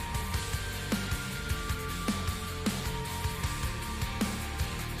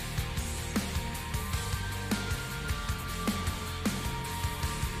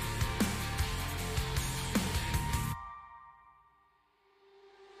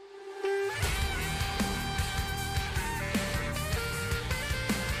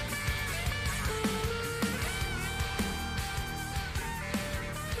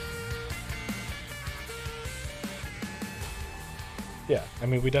Yeah, I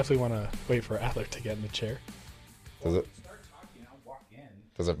mean, we definitely want to wait for Adler to get in the chair. Does it Start talking, I'll walk in.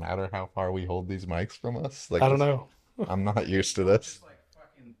 does it matter how far we hold these mics from us? I don't know. I'm not used to this. Just like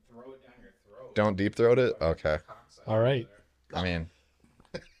fucking throw it down your throat. Don't deep throat it? Okay. All right. I mean,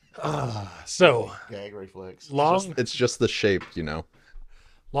 So Gag reflex. it's just the shape,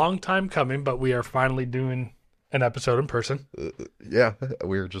 long time coming, but we are finally doing an episode in person. Yeah,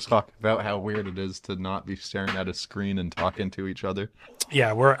 we were just talking about how weird it is to not be staring at a screen and talking to each other.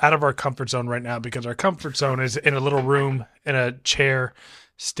 Yeah, we're out of our comfort zone right now because our comfort zone is in a little room in a chair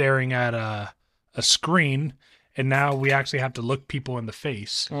staring at a screen, and now we actually have to look people in the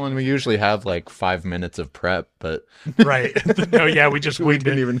face. Well, and we usually have like 5 minutes of prep, but Right. No, yeah, we just we winged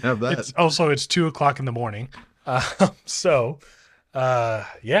didn't it. even have that. It's 2:00 in the morning.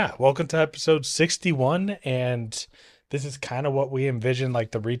 Yeah, welcome to episode 61, and this is kind of what we envisioned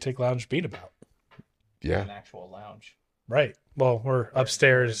like the Retic Lounge being about. Yeah. An actual lounge. Right. Well, we're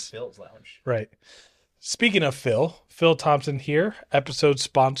upstairs. Phil's lounge. Right. Speaking of Phil Thompson here, episode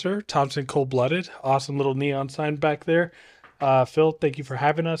sponsor, Thompson Cold Blooded. Awesome little neon sign back there. Phil, thank you for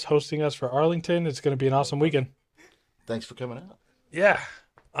having us, hosting us for Arlington. It's going to be an awesome weekend. Thanks for coming out. Yeah.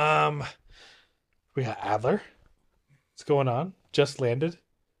 We got Adler. What's going on? Just landed.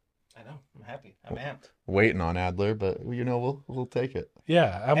 I know. I'm happy. I'm amped. Waiting on Adler, but we'll take it.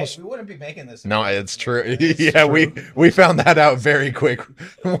 Yeah, I almost. Hey, we wouldn't be making this. No, it's true. Yeah, we found that out very quick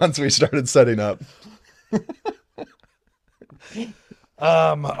once we started setting up.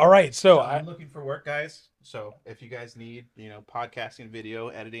 All right. So I'm looking for work, guys. So if you guys need, podcasting, video,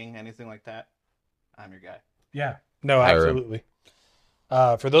 editing, anything like that, I'm your guy. Yeah. No, absolutely.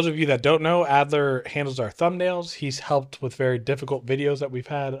 For those of you that don't know, Adler handles our thumbnails. He's helped with very difficult videos that we've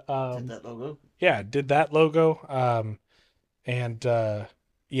had. Did that logo? Yeah, did that logo.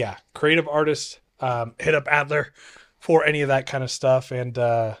 Yeah, creative artist. Hit up Adler for any of that kind of stuff. And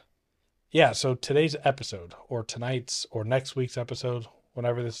yeah, so today's episode, or tonight's, or next week's episode,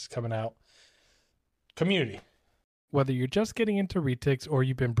 whenever this is coming out, community. Whether you're just getting into retics or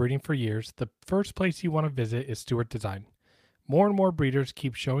you've been breeding for years, the first place you want to visit is Stewart Design. More and more breeders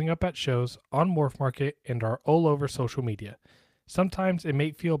keep showing up at shows, on Morph Market, and are all over social media. Sometimes it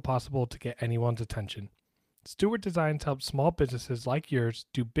may feel possible to get anyone's attention. Stewart Designs helps small businesses like yours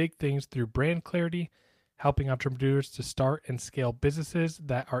do big things through brand clarity, helping entrepreneurs to start and scale businesses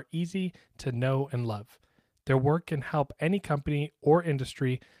that are easy to know and love. Their work can help any company or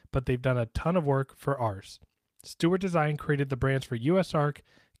industry, but they've done a ton of work for ours. Stewart Design created the brands for US Arc,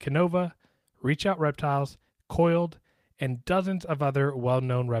 Canova, Reach Out Reptiles, Coiled, and dozens of other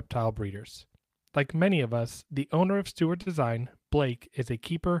well-known reptile breeders. Like many of us, the owner of Stewart Design, Blake, is a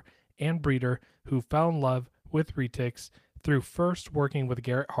keeper and breeder who fell in love with retics through first working with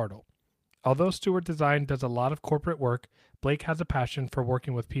Garrett Hartle. Although Stewart Design does a lot of corporate work, Blake has a passion for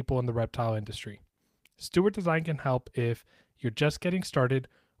working with people in the reptile industry. Stewart Design can help if you're just getting started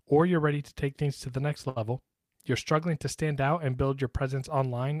or you're ready to take things to the next level, you're struggling to stand out and build your presence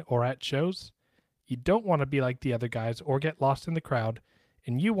online or at shows, you don't want to be like the other guys or get lost in the crowd,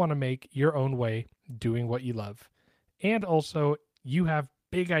 and you want to make your own way doing what you love. And also, you have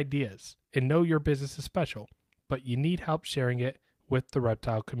big ideas and know your business is special, but you need help sharing it with the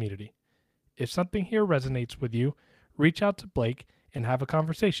reptile community. If something here resonates with you, reach out to Blake and have a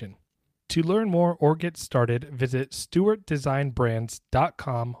conversation. To learn more or get started, visit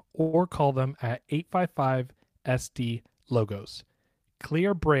stewartdesignbrands.com or call them at 855-SD-LOGOS.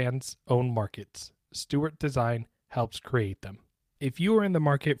 Clear brands own markets. Stewart Design helps create them. If you are in the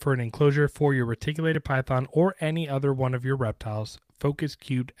market for an enclosure for your reticulated python or any other one of your reptiles, Focus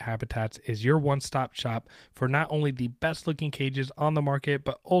Cubed Habitats is your one-stop shop for not only the best-looking cages on the market,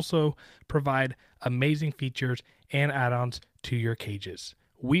 but also provide amazing features and add-ons to your cages.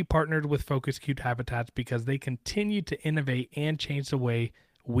 We partnered with Focus Cubed Habitats because they continue to innovate and change the way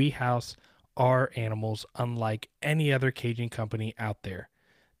we house our animals unlike any other caging company out there.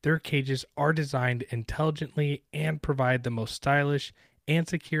 Their cages are designed intelligently and provide the most stylish and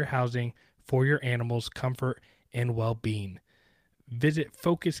secure housing for your animal's comfort and well-being. Visit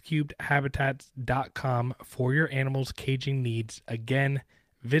FocusCubedHabitats.com for your animal's caging needs. Again,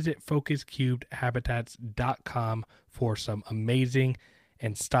 visit FocusCubedHabitats.com for some amazing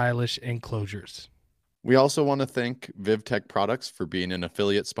and stylish enclosures. We also want to thank VivTech Products for being an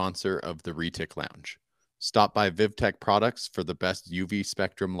affiliate sponsor of the Retic Lounge. Stop by VivTech Products for the best UV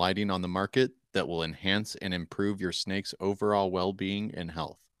spectrum lighting on the market that will enhance and improve your snake's overall well-being and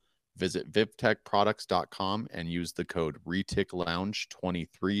health. Visit VivTechProducts.com and use the code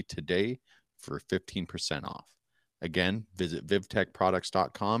ReticLounge23 today for 15% off. Again, visit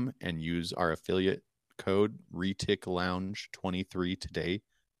VivTechProducts.com and use our affiliate code RETICLounge23 today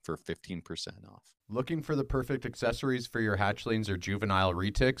for 15% off. Looking for the perfect accessories for your hatchlings or juvenile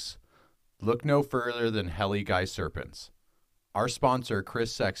retics? Look no further than Heli Guy Serpents. Our sponsor,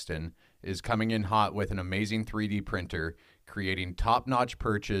 Chris Sexton, is coming in hot with an amazing 3D printer, creating top-notch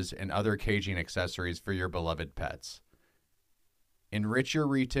perches and other caging accessories for your beloved pets. Enrich your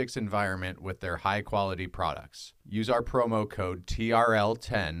retics environment with their high-quality products. Use our promo code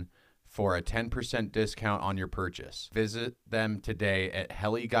TRL10 for a 10% discount on your purchase. Visit them today at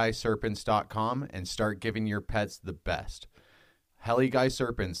heliguyserpents.com and start giving your pets the best. Heli Guy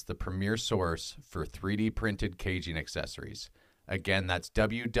Serpents, the premier source for 3D printed caging accessories. Again, that's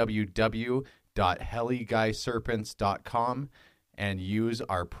www.heliguyserpents.com and use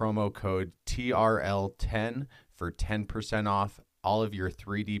our promo code TRL10 for 10% off all of your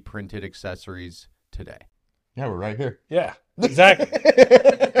 3D printed accessories today. Yeah, we're right here. Yeah, exactly.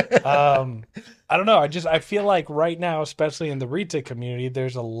 I don't know. I feel like right now, especially in the retic community,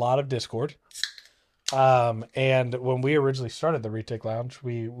 there's a lot of discord. And when we originally started the Retic Lounge,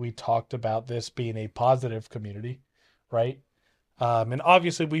 we talked about this being a positive community, right? And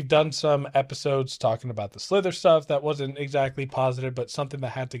obviously we've done some episodes talking about the Slither stuff that wasn't exactly positive, but something that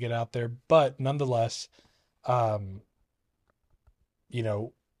had to get out there. But nonetheless, you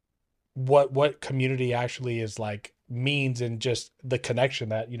know, what community actually is like means, and just the connection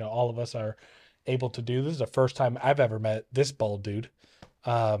that, you know, all of us are able to do. This is the first time I've ever met this bald dude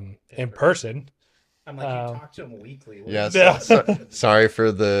in person. I'm like, you talk to him weekly. Yes. Yeah. Sorry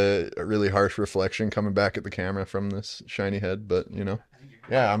for the really harsh reflection coming back at the camera from this shiny head, but you know,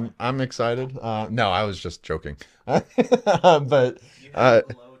 yeah, I'm excited. No, I was just joking. But You have a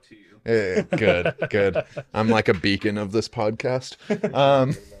low to you. good. I'm like a beacon of this podcast.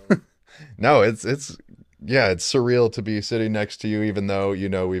 No, it's surreal to be sitting next to you, even though, you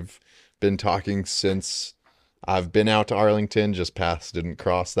know, we've been talking since I've been out to Arlington, just paths didn't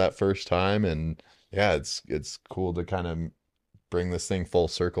cross that first time. And yeah, it's cool to kind of bring this thing full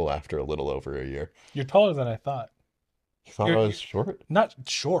circle after a little over a year. You're taller than I thought. You thought I was short? Not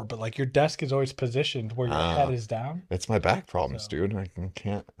short, but like your desk is always positioned where your head is down. It's my back problems, dude. I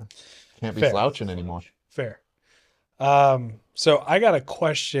can't be Fair. slouching anymore. Fair. So I got a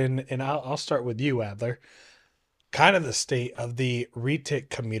question, and I'll start with you, Adler. Kind of the state of the retic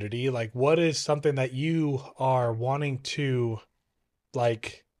community. Like, what is something that you are wanting to,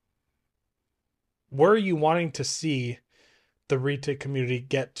 like, where are you wanting to see the retic community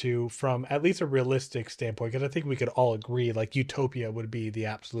get to from at least a realistic standpoint? Because I think we could all agree, like, utopia would be the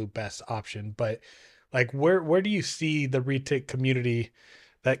absolute best option. But, like, where do you see the retic community?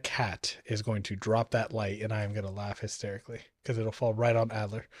 That cat is going to drop that light, and I am going to laugh hysterically because it'll fall right on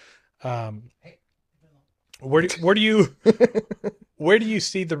Adler. Where do you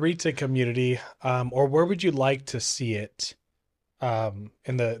see the retic community, or where would you like to see it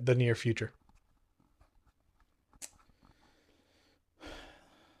in the near future?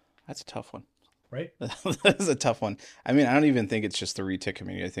 That's a tough one. Right? That is a tough one. I mean, I don't even think it's just the retic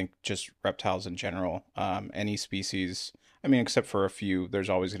community. I think just reptiles in general, any species. I mean, except for a few, there's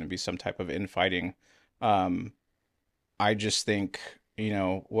always going to be some type of infighting. I just think, you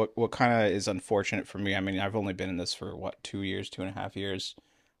know, what kind of is unfortunate for me. I mean, I've only been in this for 2.5 years.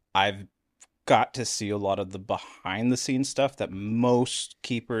 I've got to see a lot of the behind the scenes stuff that most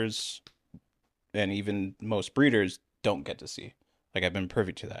keepers and even most breeders don't get to see. Like, I've been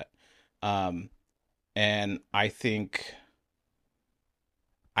privy to that. And I think,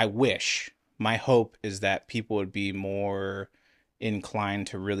 my hope is that people would be more inclined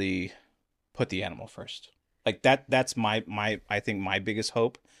to really put the animal first. Like that's my I think my biggest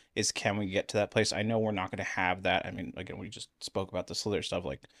hope is, can we get to that place? I know we're not going to have that. I mean, again, we just spoke about the Slither stuff.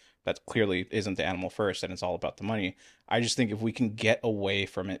 Like, that clearly isn't the animal first, and it's all about the money. I just think if we can get away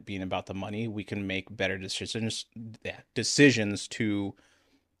from it being about the money, we can make better decisions to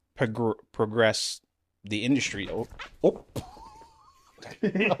progress the industry. I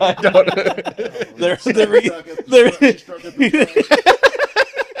don't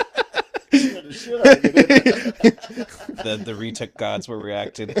The retic gods were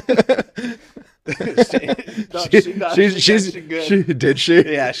reacting. Did she?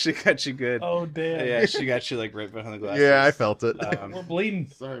 Yeah, she got you good. Oh damn! Yeah, she got you like right behind the glasses. Yeah, I felt it. We're bleeding.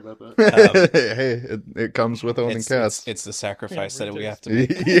 Sorry about that. Hey, it comes with owning cats. It's the sacrifice that we have to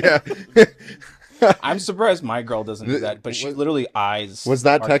make. Yeah. I'm surprised my girl doesn't do that, but she literally eyes. Was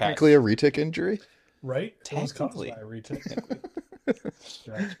that our technically cats. a retic injury? Right? Technically.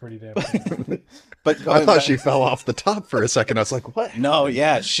 That's pretty damn cool. But I thought she fell off the top for a second. I was like, what? No,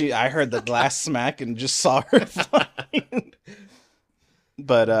 yeah, I heard the glass smack and just saw her flying.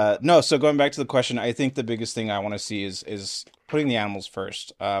 But no, so going back to the question, I think the biggest thing I want to see is putting the animals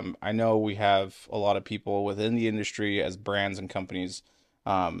first. I know we have a lot of people within the industry as brands and companies,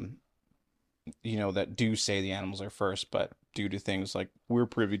 um, that do say the animals are first, but due to things like we're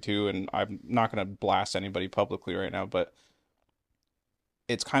privy to, and I'm not going to blast anybody publicly right now, but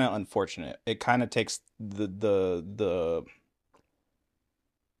it's kind of unfortunate. It kind of takes the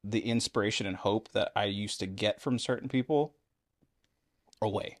inspiration and hope that I used to get from certain people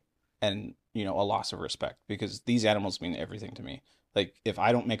away, and a loss of respect, because these animals mean everything to me. Like, if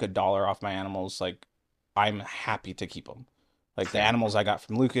I don't make $1 off my animals, like, I'm happy to keep them. Like, the animals I got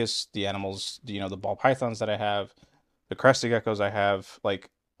from Lucas, the animals, the ball pythons that I have, the crested geckos I have, like,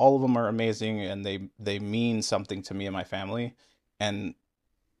 all of them are amazing, and they mean something to me and my family. And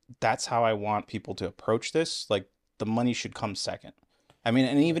that's how I want people to approach this. Like, the money should come second. I mean,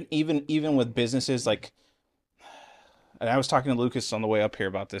 and even with businesses, like, and I was talking to Lucas on the way up here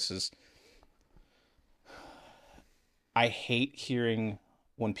about this, is I hate hearing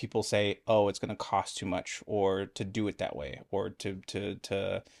when people say, "Oh, it's going to cost too much," or to do it that way, or to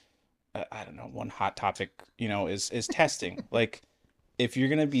I don't know. One hot topic, is testing. Like, if you're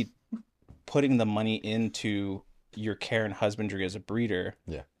going to be putting the money into your care and husbandry as a breeder,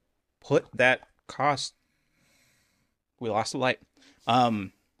 Yeah. put that cost. We lost the light.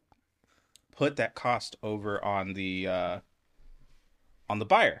 Put that cost over on the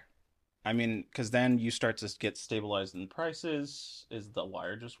buyer. I mean, because then you start to get stabilized in prices. Is the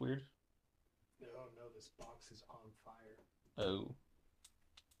wire just weird? No, this box is on fire. Oh.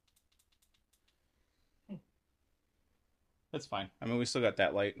 That's fine. I mean, we still got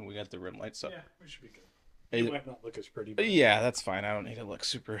that light and we got the rim light, so Yeah, we should be good. It might not look as pretty. But yeah, that's fine. I don't need to look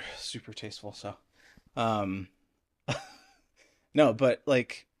super, super tasteful. So, no, but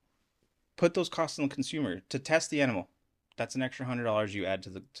like, put those costs on the consumer to test the animal. That's an extra $100 you add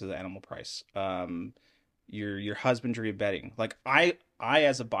to the animal price. Your husbandry bedding. Like, I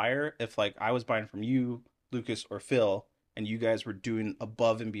as a buyer, if like I was buying from you, Lucas, or Phil, and you guys were doing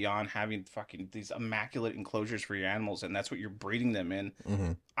above and beyond, having fucking these immaculate enclosures for your animals, and that's what you're breeding them in,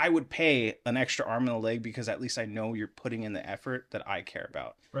 Mm-hmm. I would pay an extra arm and a leg, because at least I know you're putting in the effort that I care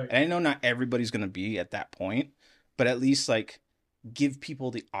about. right. And I know not everybody's going to be at that point, but at least like give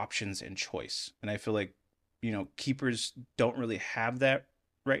people the options and choice. And I feel like, keepers don't really have that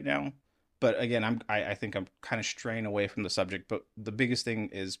right now. But again, I think I'm kind of straying away from the subject, but the biggest thing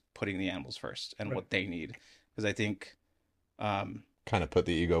is putting the animals first and Right. what they need. Because I think, Kind of put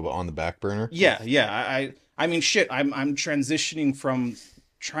the ego on the back burner. yeah. I mean, shit. I'm transitioning from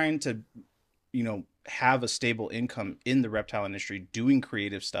trying to, have a stable income in the reptile industry, doing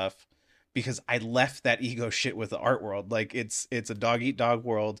creative stuff, because I left that ego shit with the art world. Like, it's a dog eat dog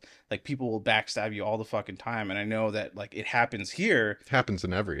world. Like, people will backstab you all the fucking time, and I know that like it happens here. It happens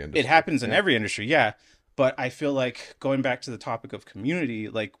in every industry. It happens in Yeah. every industry, yeah. But I feel like, going back to the topic of community,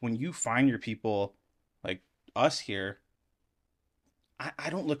 like, when you find your people, like us here,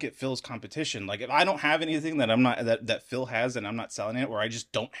 I don't look at Phil's competition. Like, if I don't have anything that I'm not that Phil has and I'm not selling it, or I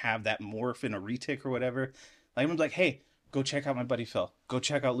just don't have that morph in a retic or whatever, like, I'm like, hey, go check out my buddy Phil. Go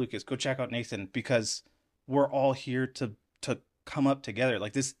check out Lucas. Go check out Nathan, because we're all here to come up together.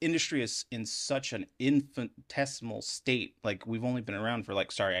 Like, this industry is in such an infinitesimal state. Like, we've only been around for,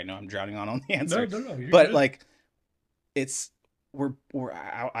 like, sorry, I know I'm drowning on the answer, No. but like, it's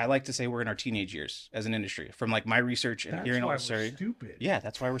I like to say we're in our teenage years as an industry, from like my research and That's hearing all why the we're story. stupid. Yeah,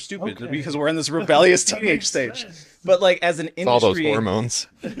 that's why we're stupid, Okay. because we're in this rebellious That teenage makes stage. sense. But like, as an It's all those industry, hormones.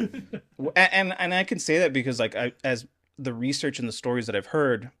 and I can say that because like, as the research and the stories that I've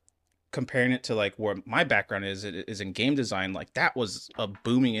heard, comparing it to like where my background is in game design, like, that was a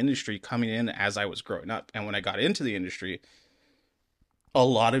booming industry coming in as I was growing up. And when I got into the industry, a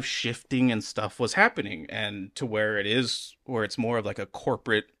lot of shifting and stuff was happening, and to where it's more of like a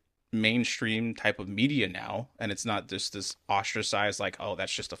corporate mainstream type of media now, and it's not just this ostracized, like, oh,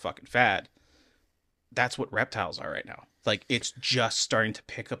 that's just a fucking fad. That's what reptiles are right now. Like, it's just starting to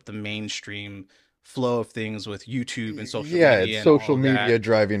pick up the mainstream flow of things with YouTube and social Yeah, media. it's and all social of media that.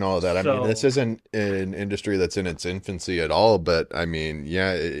 driving all of that. I mean, this So- isn't an industry that's in its infancy at all, but I mean,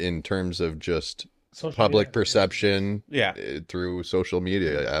 yeah, in terms of just Social public media. perception Yeah. through social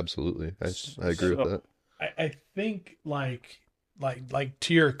media, absolutely. I agree with that. I think like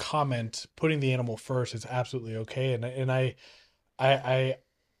to your comment, putting the animal first is absolutely okay, and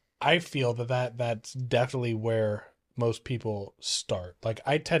I feel that's definitely where most people start. Like,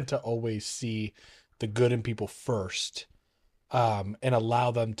 I tend to always see the good in people first, and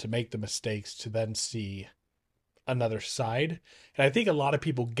allow them to make the mistakes to then see another side. And I think a lot of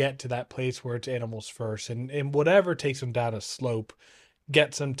people get to that place where it's animals first, and whatever takes them down a slope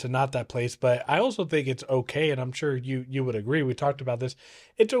gets them to not that place. But I also think it's okay, and I'm sure you would agree. We talked about this.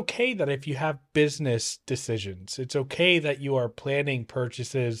 It's okay that if you have business decisions, it's okay that you are planning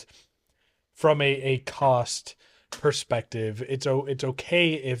purchases from a cost perspective. It's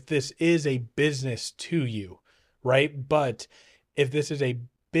okay if this is a business to you, right? But if this is a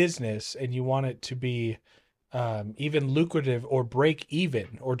business and you want it to be even lucrative or break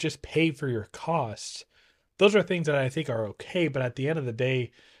even or just pay for your costs, those are things that I think are okay. But at the end of the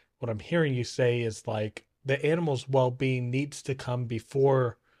day, what I'm hearing you say is like the animal's well-being needs to come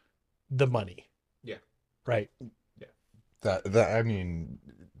before the money. Yeah. Right. That I mean,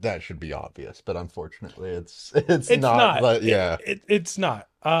 that should be obvious, but unfortunately, it's It's not. not. But yeah, It's not.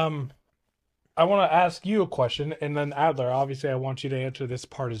 I want to ask you a question, and then Adler, obviously, I want you to answer this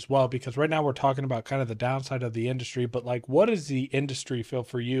part as well, because right now we're talking about kind of the downside of the industry, but like, what does the industry feel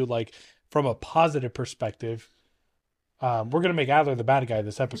for you, like from a positive perspective? We're gonna make Adler the bad guy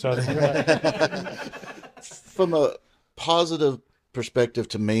this episode. From a positive perspective,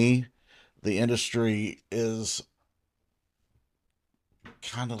 to me, the industry is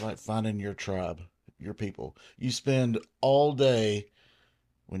kind of like finding your tribe, your people. You spend all day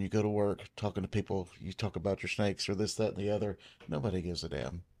when you go to work talking to people. You talk about your snakes or this, that, and the other. Nobody gives a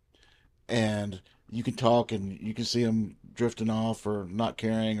damn. And you can talk and you can see them drifting off or not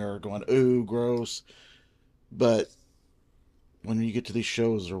caring or going, ooh, gross. But when you get to these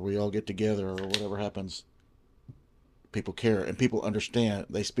shows or we all get together or whatever happens, people care and people understand.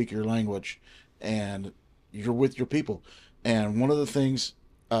 They speak your language and you're with your people. And one of the things,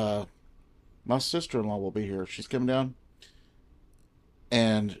 my sister-in-law will be here. She's coming down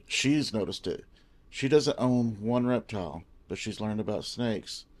and she's noticed it. She doesn't own one reptile, but she's learned about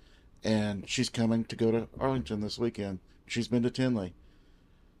snakes. And she's coming to go to Arlington this weekend. She's been to Tinley,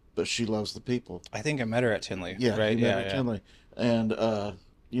 but she loves the people. I think I met her at Tinley. Yeah, right. he met her at Tinley. And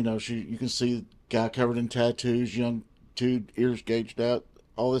you know, you can see guy covered in tattoos, young dude, ears gauged out,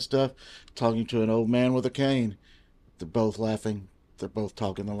 all this stuff, talking to an old man with a cane. They're both laughing. They're both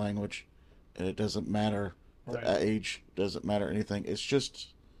talking the language, and it doesn't matter the age. Doesn't matter anything. It's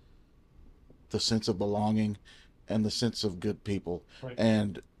just the sense of belonging and the sense of good people. Right.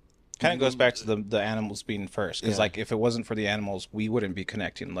 And kind of goes back to the animals being first, because like if it wasn't for the animals, we wouldn't be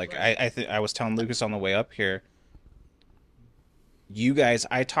connecting. Like I was telling Lucas on the way up here, you guys,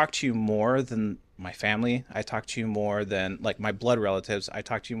 I talk to you more than my family. I talk to you more than like my blood relatives. I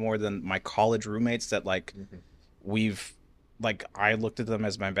talk to you more than my college roommates that like we've like I looked at them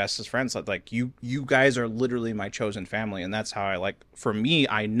as my bestest friends. Like you guys are literally my chosen family, and that's how I like. For me,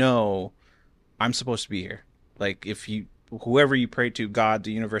 I know I'm supposed to be here. Like if you, whoever you pray to, God,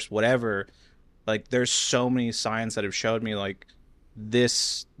 the universe, whatever, like there's so many signs that have showed me like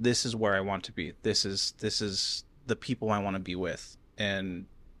this is where I want to be. This is the people I want to be with, and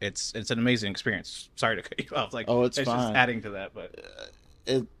it's an amazing experience. Sorry to cut you off. Like it's fine. Just adding to that, but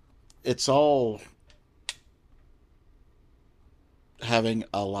it's all having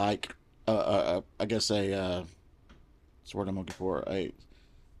a like I guess a what's the word I'm looking for, a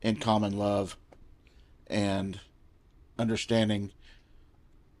in common love and understanding.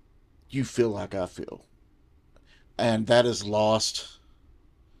 You feel like I feel, and that is lost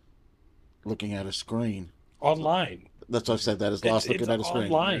looking at a screen Online. That's what I said. That is lost looking at a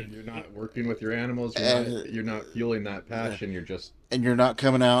screen. Online. you're not working with your animals. You're not fueling that passion. You're just And you're not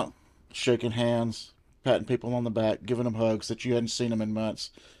coming out shaking hands, patting people on the back, giving them hugs that you hadn't seen them in months.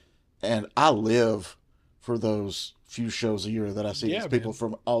 And I live for those few shows a year that I see these people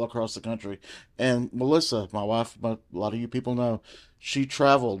from all across the country. And Melissa, my wife, a lot of you people know, she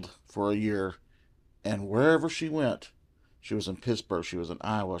traveled for a year, and wherever she went, she was in Pittsburgh, she was in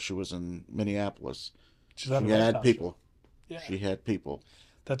Iowa, she was in Minneapolis. She had people. Yeah. She had people.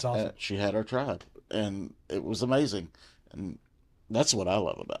 That's awesome. She had her tribe, and it was amazing. And that's what I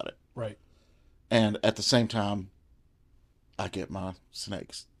love about it. Right. And at the same time, I get my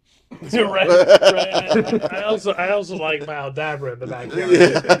snakes. You're right. I also like my Aldabra in the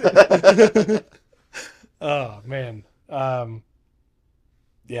backyard. Oh man.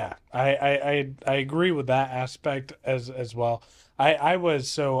 Yeah, I agree with that aspect as well. I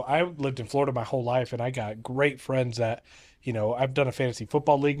lived in Florida my whole life, and I got great friends that, I've done a fantasy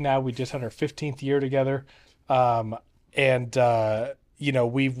football league now. We just had our 15th year together. We've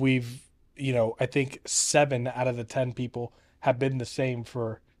I think 7 out of the 10 people have been the same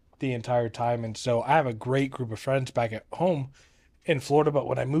for the entire time. And so I have a great group of friends back at home in Florida. But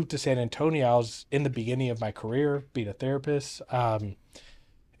when I moved to San Antonio, I was in the beginning of my career being a therapist,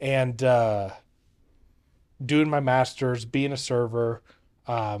 and doing my master's, being a server,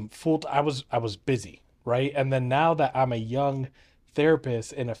 I was busy. Right. And then now that I'm a young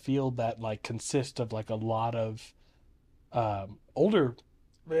therapists in a field that like consists of like a lot of older.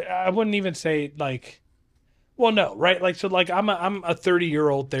 I wouldn't even say like, well, no, right? Like, so like I'm a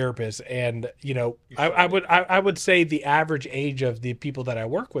 30-year-old therapist, and you know, I would say the average age of the people that I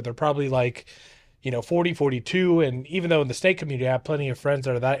work with are probably like, you know, 40, 42. And even though in the state community I have plenty of friends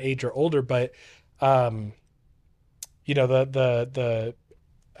that are that age or older, but you know, the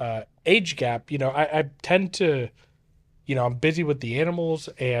age gap, you know, I tend to, you know, I'm busy with the animals,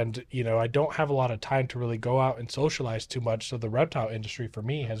 and, you know, I don't have a lot of time to really go out and socialize too much. So the reptile industry for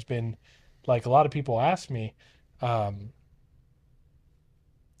me has been like, a lot of people ask me,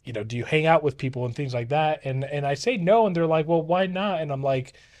 you know, do you hang out with people and things like that? And I say no, and they're like, well, why not? And I'm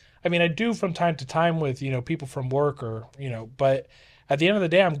like, I mean, I do from time to time with, you know, people from work, or, you know, but at the end of the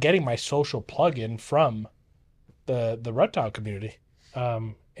day, I'm getting my social plug-in from the reptile community.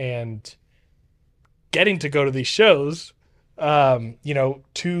 And getting to go to these shows, you know,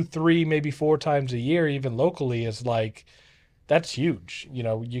 2, 3, maybe 4 times a year, even locally, is like, that's huge. You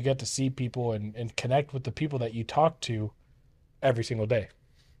know, you get to see people and connect with the people that you talk to every single day.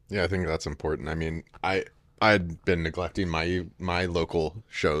 Yeah, I think that's important. I mean, I'd been neglecting my local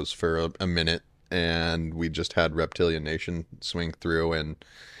shows for a minute, and we just had Reptilian Nation swing through, and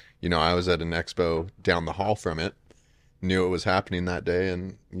you know, I was at an expo down the hall from it, knew it was happening that day,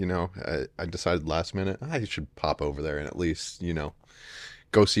 and you know, I decided last minute I should pop over there and at least, you know,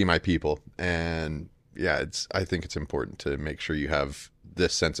 go see my people. And yeah, I think it's important to make sure you have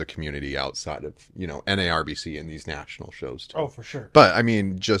this sense of community outside of, you know, NARBC and these national shows too. Oh, for sure. But I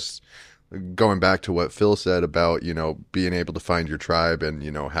mean, just going back to what Phil said about, you know, being able to find your tribe and,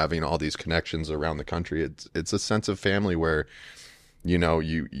 you know, having all these connections around the country, it's a sense of family where, you know,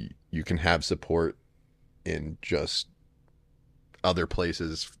 you can have support in just other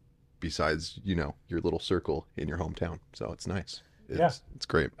places besides, you know, your little circle in your hometown. So it's nice. It's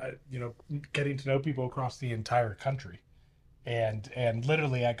great. You know, getting to know people across the entire country, and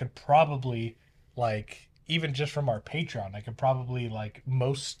literally, I could probably, like, even just from our Patreon, I could probably, like,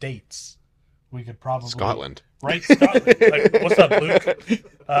 most states, we could probably Scotland, right? Scotland. Like, what's up,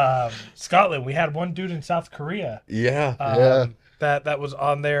 Luke? Scotland. We had one dude in South Korea. Yeah. That was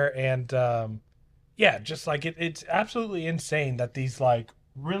on there, and yeah, just like it's absolutely insane that these like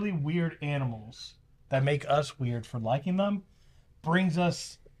really weird animals that make us weird for liking them brings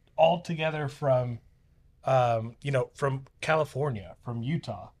us all together from, you know, from California, from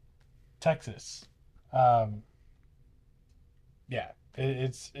Utah, Texas. Yeah,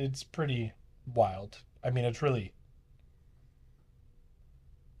 it's pretty wild. I mean, it's really,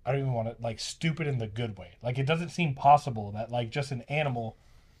 I don't even want to, like, stupid in the good way. Like, it doesn't seem possible that, like, just an animal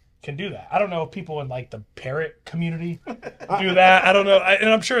can do that. I don't know if people in, like, the parrot community do that. I don't know. And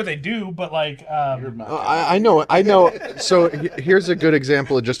I'm sure they do, but, like... I know. So here's a good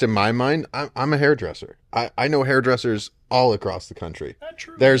example just in my mind. I'm a hairdresser. I know hairdressers all across the country. Not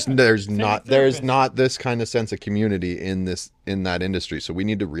true. There's not this kind of sense of community in that industry. So we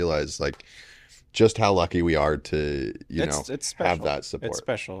need to realize, like, just how lucky we are to, it's have that support. It's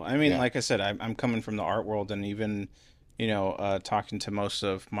special. I mean, Yeah. like I said, I'm coming from the art world, and even, you know, talking to most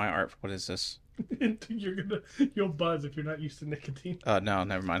of my art. What is this? You'll buzz if you're not used to nicotine. No,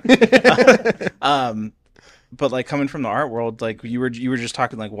 never mind. But like coming from the art world, like you were just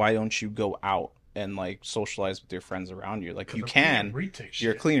talking, like, why don't you go out and like socialize with your friends around you? Like, you can.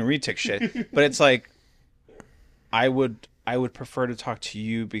 You're clean and retic shit. But it's like, I would prefer to talk to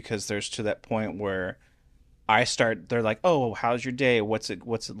you, because there's to that point where they're like, oh, how's your day? What's it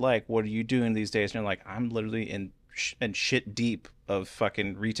like? What are you doing these days? And you're like, I'm literally in shit deep of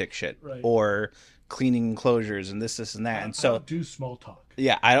fucking retic shit, Right. or cleaning enclosures and this and that. And so I don't do small talk.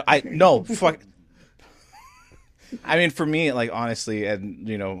 yeah, I no, fuck. I mean, for me, like, honestly, and,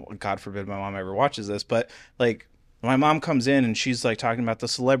 you know, God forbid my mom ever watches this, but like, my mom comes in and she's like talking about the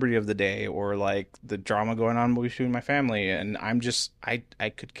celebrity of the day, or like the drama going on between my family, and I'm just, I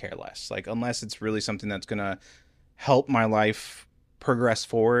could care less. Like, unless it's really something that's gonna help my life progress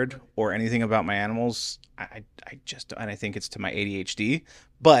forward, or anything about my animals, I just, and I think it's to my ADHD,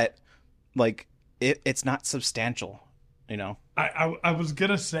 but like, it's not substantial, you know. I was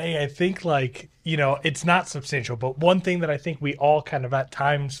gonna say, I think, like, you know, it's not substantial, but one thing that I think we all kind of at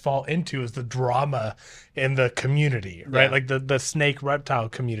times fall into is the drama in the community, right? Yeah. Like the snake reptile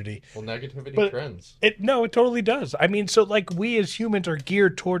community. Well, negativity But trends. it totally does. I mean, so like, we as humans are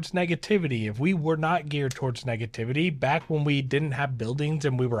geared towards negativity. If we were not geared towards negativity, back when we didn't have buildings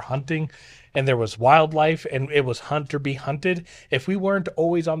and we were hunting and there was wildlife and it was hunt or be hunted, if we weren't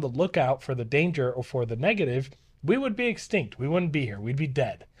always on the lookout for the danger or for the negative, we would be extinct. We wouldn't be here. We'd be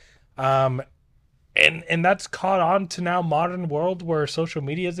dead. and that's caught on to now modern world where social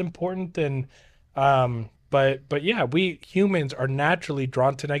media is important. And but yeah, we humans are naturally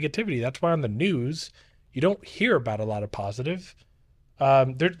drawn to negativity. That's why on the news you don't hear about a lot of positive.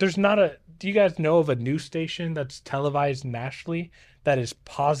 There's not a. Do you guys know of a news station that's televised nationally that is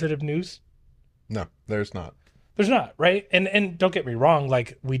positive news? No, there's not. There's not, right? And don't get me wrong,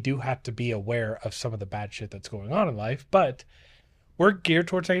 like we do have to be aware of some of the bad shit that's going on in life, but we're geared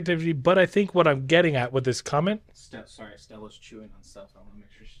towards negativity. But I think what I'm getting at with this comment, Sorry, Stella's chewing on stuff. I want to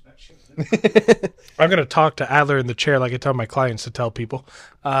make sure she's not chewing. I'm going to talk to Adler in the chair like I tell my clients to tell people.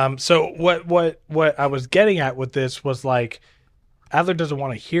 So what I was getting at with this was like Adler doesn't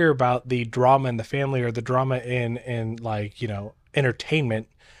want to hear about the drama in the family or the drama in like, you know, entertainment.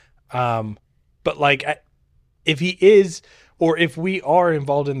 But like if he is, or if we are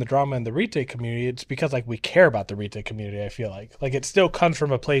involved in the drama in the retake community, it's because like we care about the retake community. I feel like it still comes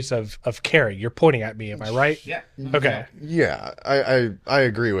from a place of caring. You're pointing at me, am I right? Yeah. Okay. Yeah, I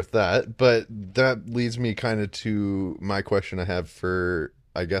agree with that, but that leads me kind of to my question I have for,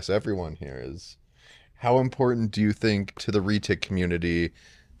 I guess, everyone here is, how important do you think to the retake community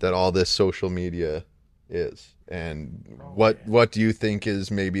that all this social media is? And what do you think is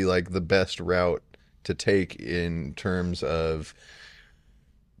maybe like the best route to take in terms of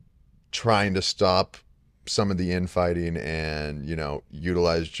trying to stop some of the infighting and, you know,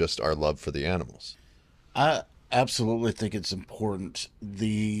 utilize just our love for the animals? I absolutely think it's important.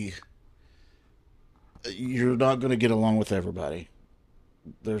 You're not going to get along with everybody.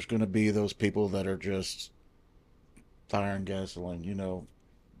 There's going to be those people that are just fire and gasoline. You know,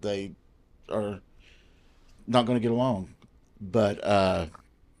 they are not going to get along. But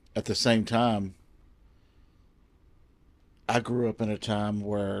at the same time, I grew up in a time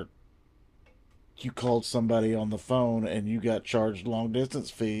where you called somebody on the phone and you got charged long distance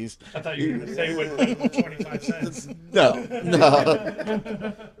fees. I thought you were going to say with 25 cents.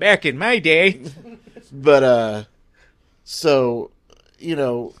 No. Back in my day. But so, you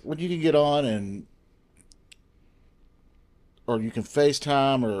know, when you can get on or you can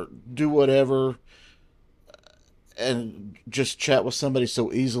FaceTime or do whatever and just chat with somebody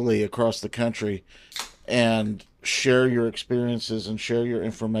so easily across the country and share your experiences and share your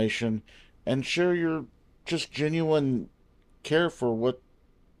information and share your just genuine care for what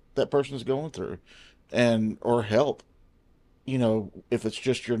that person is going through and or help, you know, if it's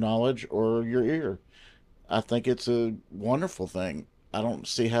just your knowledge or your ear. I think it's a wonderful thing. I don't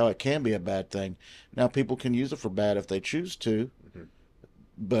see how it can be a bad thing. Now, people can use it for bad if they choose to,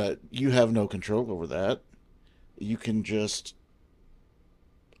 but you have no control over that. You can just,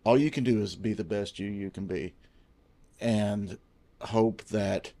 all you can do is be the best you can be and hope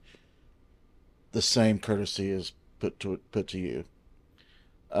that the same courtesy is put to you.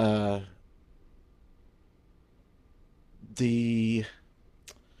 The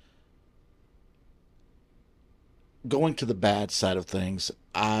going to the bad side of things,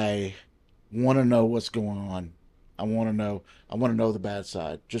 I want to know what's going on. I want to know the bad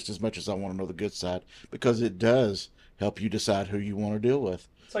side just as much as I want to know the good side, because it does help you decide who you want to deal with.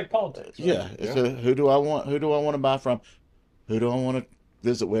 It's like politics. Right? Yeah, who do I want to buy from? Who do I want to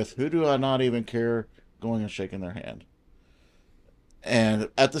visit with? Who do I not even care going and shaking their hand? And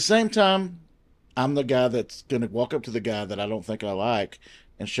at the same time, I'm the guy that's going to walk up to the guy that I don't think I like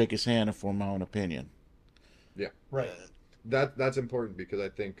and shake his hand and form my own opinion. Yeah. Right. That's important because I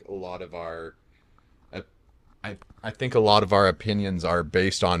think a lot of our I think a lot of our opinions are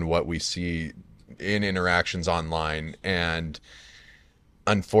based on what we see in interactions online, and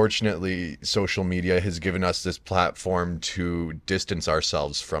unfortunately social media has given us this platform to distance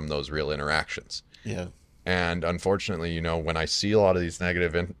ourselves from those real interactions. Yeah. And unfortunately, you know, when I see a lot of these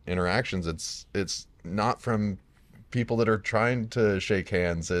negative interactions, it's not from people that are trying to shake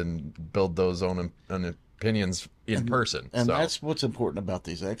hands and build those own opinions in person. And so that's what's important about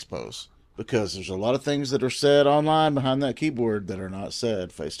these expos, because there's a lot of things that are said online behind that keyboard that are not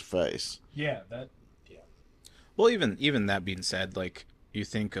said face to face. Yeah. Well, even that being said, like you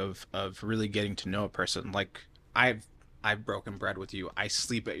think of really getting to know a person. Like I've broken bread with you. I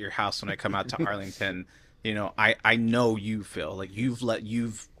sleep at your house when I come out to Arlington. You know, I know you, Phil. Like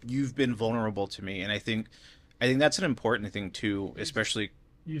you've been vulnerable to me, and I think that's an important thing too, especially.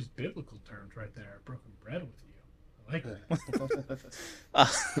 Use biblical terms right there. Broken bread with you. I like that.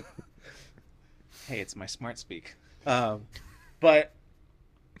 Hey, it's my smart speak. But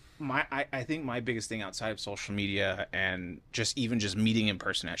I think my biggest thing outside of social media and just meeting in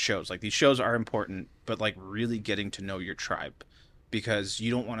person at shows, like these shows are important, but like really getting to know your tribe because you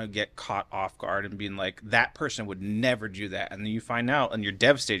don't want to get caught off guard and being like, that person would never do that. And then you find out and you're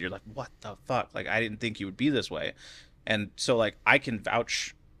devastated. You're like, what the fuck? Like, I didn't think you would be this way. And so, like, I can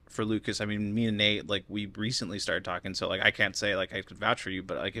vouch for Lucas. I mean, me and Nate, like, we recently started talking, so, like, I can't say, like, I could vouch for you,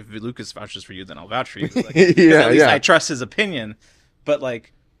 but, like, if Lucas vouches for you, then I'll vouch for you. Like, Yeah, at least yeah. I trust his opinion. But,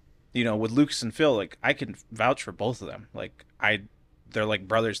 like, you know, with Lucas and Phil, like, I can vouch for both of them. Like, they're like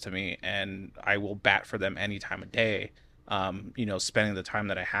brothers to me, and I will bat for them any time of day. You know, spending the time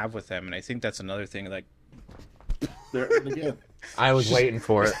that I have with them. And I think that's another thing, like, There it again. I was waiting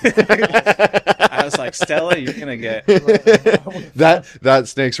for it. I was like, Stella, you're gonna get That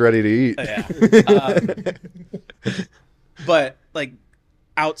snake's ready to eat. yeah. But like,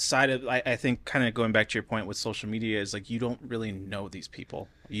 outside of, I think, kind of going back to your point with social media, is like, you don't really know these people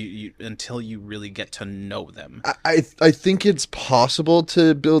you until you really get to know them. I think it's possible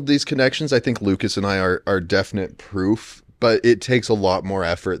to build these connections. I think Lucas and I are definite proof, but it takes a lot more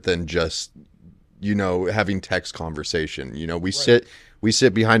effort than just, you know, having text conversation. You know, we sit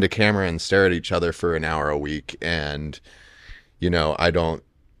behind a camera and stare at each other for an hour a week, and, you know, I don't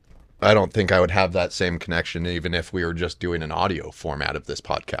think I would have that same connection even if we were just doing an audio format of this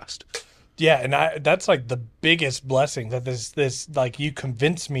podcast. Yeah, and that's like the biggest blessing, that this like, you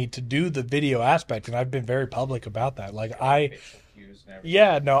convinced me to do the video aspect, and I've been very public about that. Like, I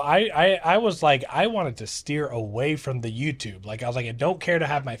was like, I wanted to steer away from the YouTube. Like, I was like, I don't care to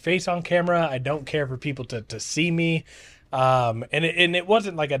have my face on camera. I don't care for people to see me. And it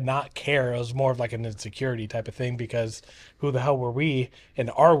wasn't like a not care. It was more of like an insecurity type of thing, because who the hell were we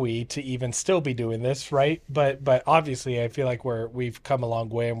and are we to even still be doing this, right? But obviously I feel like we've come a long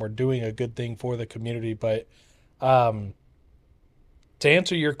way and we're doing a good thing for the community. But to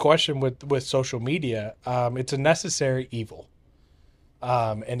answer your question with social media, it's a necessary evil.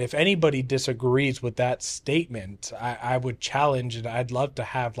 And if anybody disagrees with that statement, I would challenge, and I'd love to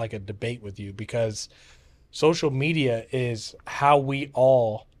have like a debate with you, because social media is how we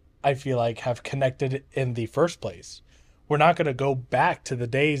all, I feel like, have connected in the first place. We're not going to go back to the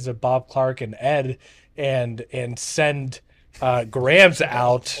days of Bob Clark and Ed and send grams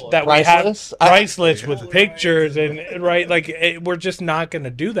out that Priceless? we have priceless with pictures and right. Like, we're just not going to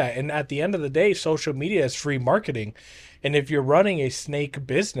do that. And at the end of the day, social media is free marketing. And if you're running a snake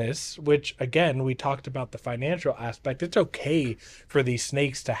business, which, again, we talked about the financial aspect, it's okay for these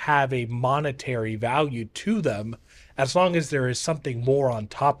snakes to have a monetary value to them, as long as there is something more on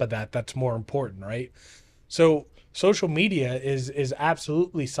top of that that's more important, right? So social media is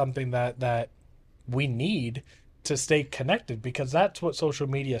absolutely something that we need to stay connected, because that's what social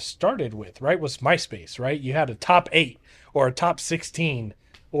media started with, right? Was MySpace, right? You had a top 8 or a top 16,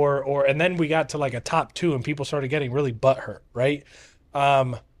 or and then we got to like a top 2 and people started getting really butthurt, right?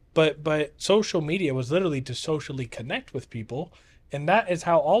 But social media was literally to socially connect with people, and that is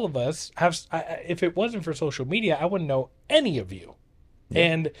how all of us have. If it wasn't for social media, I wouldn't know any of you.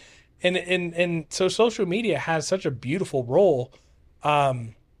 Yeah. And so social media has such a beautiful role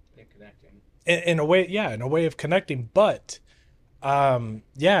in a way, in a way of connecting. But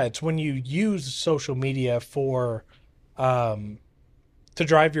it's when you use social media for to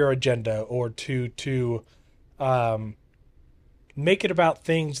drive your agenda, or to make it about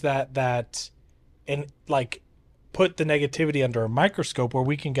things that and like put the negativity under a microscope, where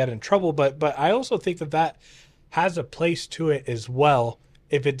we can get in trouble. But I also think that has a place to it as well,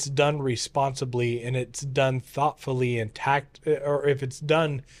 if it's done responsibly and it's done thoughtfully and tact, or if it's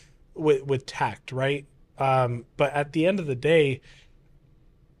done with tact, right? But at the end of the day,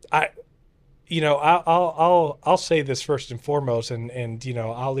 I'll say this first and foremost, and you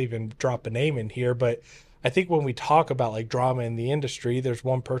know, I'll even drop a name in here, but I think when we talk about like drama in the industry, there's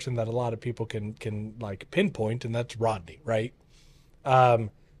one person that a lot of people can like pinpoint, and that's Rodney, right? And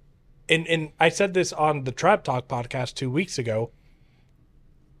I said this on the Trap Talk podcast 2 weeks ago,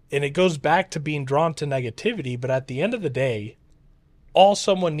 and it goes back to being drawn to negativity, but at the end of the day, all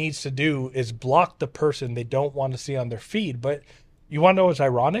someone needs to do is block the person they don't want to see on their feed. But you want to know what's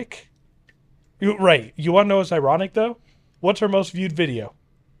ironic? You want to know what's ironic, though? What's our most viewed video?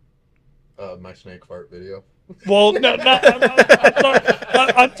 My snake fart video. Well, no,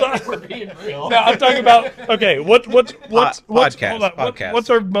 I'm talking. We're being real. No, I'm talking about. Okay, what's podcast. What's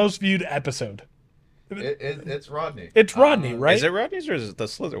our most viewed episode? It's Rodney. It's Rodney, right? Is it Rodney's, or is it the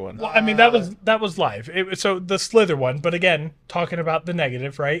Slither one? Well, I mean, that was live. So the Slither one, but again, talking about the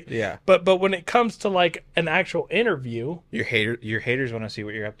negative, right? Yeah. But when it comes to like an actual interview, your haters want to see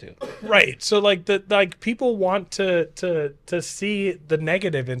what you're up to, right? So like people want to see the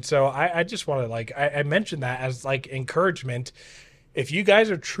negative, and so I just want to I mentioned that as like encouragement. if you guys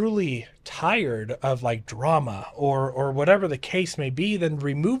are truly tired of like drama or whatever the case may be, then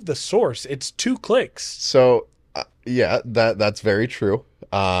remove the source. It's 2 clicks. So, yeah, that's very true.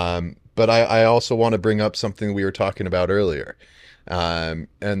 But I also want to bring up something we were talking about earlier.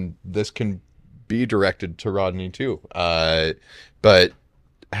 And this can be directed to Rodney too. But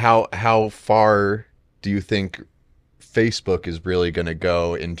how far do you think Facebook is really going to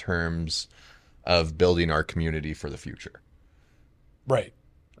go in terms of building our community for the future? Right.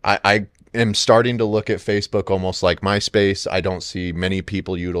 I am starting to look at Facebook almost like MySpace. I don't see many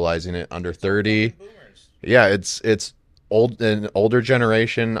people utilizing it under 30. Yeah, it's an older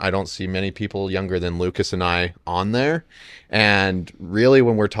generation. I don't see many people younger than Lucas and I on there. And really,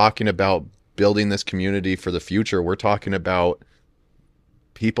 when we're talking about building this community for the future, we're talking about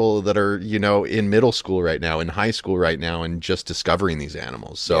people that are, in middle school right now, in high school right now, and just discovering these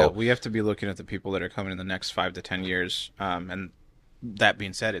animals. So yeah, we have to be looking at the people that are coming in the next 5 to 10 years. And that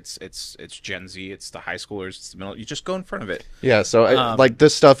being said, it's Gen Z, it's the high schoolers, it's the middle. You just go in front of it. Yeah, so like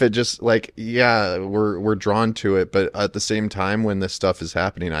this stuff, it just like, yeah, we're drawn to it, but at the same time, when this stuff is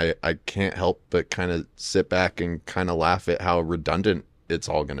happening, I can't help but kind of sit back and kind of laugh at how redundant it's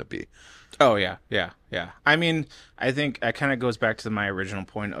all going to be. Oh yeah. I mean, I think it kind of goes back to my original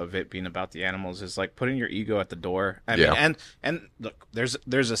point of it being about the animals, is like putting your ego at the door. I mean, and look,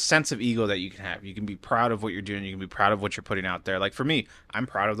 there's a sense of ego that you can have. You can be proud of what you're doing. You can be proud of what you're putting out there. Like for me, I'm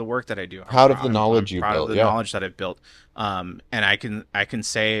proud of the work that I do. Proud of the knowledge you built. Proud of the knowledge that I've built. And I can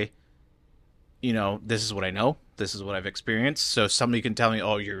say, this is what I know. This is what I've experienced. So somebody can tell me,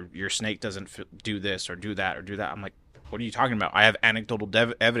 oh, your snake doesn't do this or do that or do that. I'm like, what are you talking about? I have anecdotal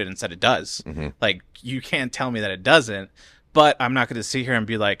evidence that it does. Mm-hmm. Like, you can't tell me that it doesn't, but I'm not going to sit here and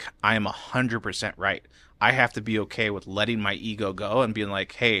be like, I am 100% right. I have to be okay with letting my ego go and being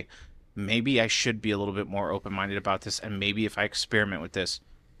like, hey, maybe I should be a little bit more open-minded about this, and maybe if I experiment with this,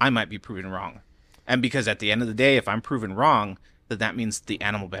 I might be proven wrong. And because at the end of the day, if I'm proven wrong, then that means the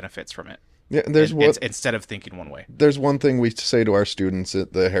animal benefits from it. Yeah, instead of thinking one way. There's one thing we say to our students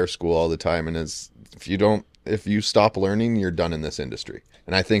at the hair school all the time, and is if you stop learning, you're done in this industry.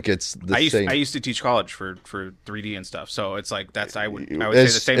 And I think it's the same. I used to teach college for 3D and stuff, so it's like I would say the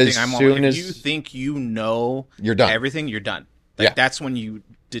same thing. If you think you know you're done. Everything, you're done. Like, that's when you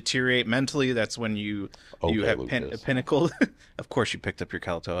deteriorate mentally. That's when you have pinnacle. Of course, you picked up your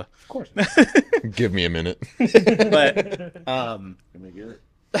Kalatoa. Of course. Give me a minute. But Let me get it.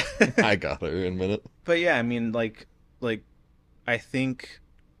 I got her in a minute. But yeah, I mean, like I think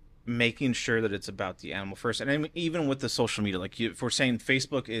making sure that it's about the animal first, and I mean, even with the social media, like if we're saying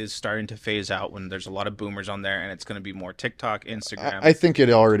Facebook is starting to phase out when there's a lot of boomers on there, and it's going to be more TikTok, Instagram. I think it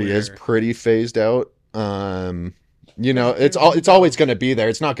already Twitter. is pretty phased out. It's always going to be there.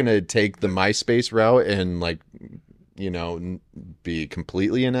 It's not going to take the MySpace route and be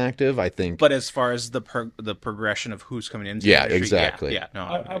completely inactive. I think. But as far as the progression of who's coming into yeah, the industry, exactly. Yeah.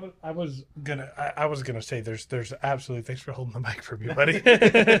 No, I was gonna say there's absolutely, thanks for holding the mic for me, buddy.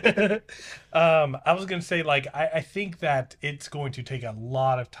 I was gonna say, like, I think that it's going to take a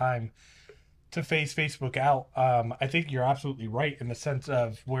lot of time to phase Facebook out. I think you're absolutely right in the sense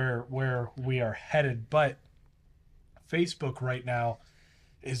of where we are headed, but Facebook right now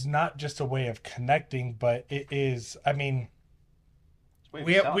is not just a way of connecting, but it is, I mean,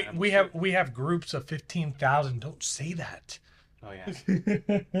 we have groups of 15,000. Don't say that. Oh yeah.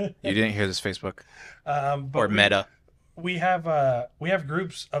 You didn't hear this, Facebook or Meta. We have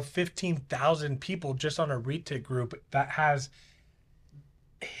groups of 15,000 people just on a retic group that has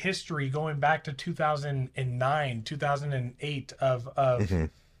history going back to 2009, 2008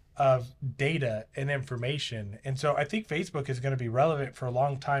 of data and information. And so I think Facebook is going to be relevant for a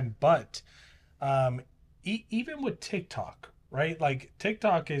long time, but even with TikTok, right? Like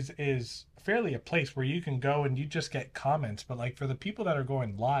TikTok is fairly a place where you can go and you just get comments, but like for the people that are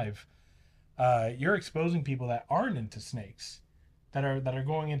going live, you're exposing people that aren't into snakes, that are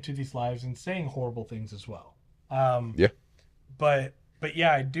going into these lives and saying horrible things as well. But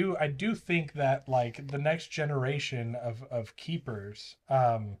yeah, I do think that like the next generation of keepers,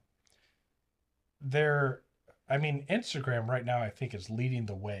 Instagram right now I think is leading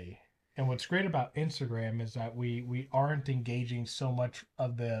the way. And what's great about Instagram is that we aren't engaging so much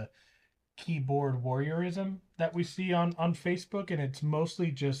of the keyboard warriorism that we see on Facebook, and it's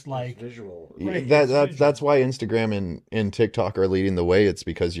mostly just like visual. Right, That's why Instagram and TikTok are leading the way. It's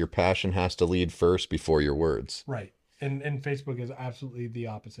because your passion has to lead first before your words. right. And Facebook is absolutely the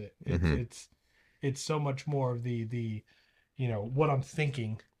opposite. It's so much more of the what I'm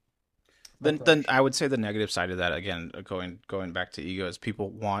thinking. Then I would say the negative side of that, again, going back to ego, is people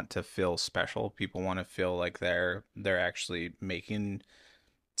want to feel special. People want to feel like they're actually making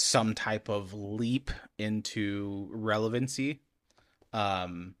some type of leap into relevancy.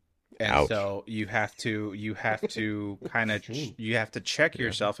 And Ouch. so you have to kind of you have to check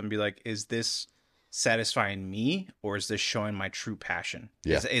yourself and be like, is this satisfying me, or is this showing my true passion?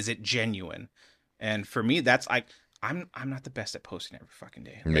 Yeah. Is it genuine? And for me, that's like, I'm not the best at posting every fucking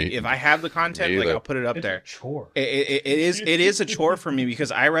day. Like, Me- if I have the content, me like either. I'll put it up It's there. a chore. It is a chore for me,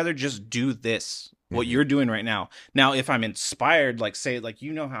 because I rather just do this, what you're doing right now. Now, if I'm inspired, like say, like,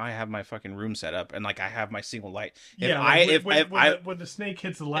 you know how I have my fucking room set up, and like I have my single light. When the snake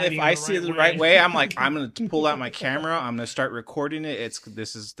hits the lighting, If I see it the right way, I'm like, I'm gonna pull out my camera. I'm gonna start recording it.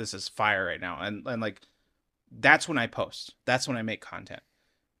 This is fire right now, and like, that's when I post. That's when I make content.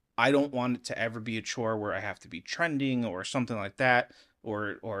 I don't want it to ever be a chore where I have to be trending or something like that,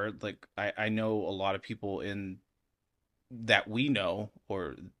 or like I know a lot of people in that we know,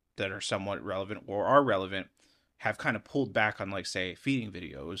 or that are somewhat relevant or are relevant, have kind of pulled back on, like, say, feeding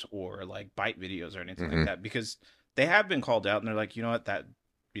videos or like bite videos or anything like that, because they have been called out, and they're like, you know what, that,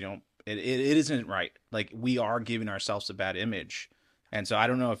 you know, it isn't right. Like, we are giving ourselves a bad image. And so I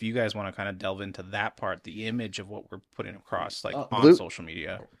don't know if you guys want to kind of delve into that part, the image of what we're putting across, like, on Luke- social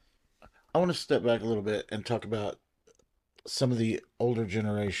media. I want to step back a little bit and talk about some of the older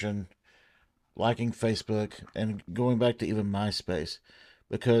generation liking Facebook and going back to even MySpace,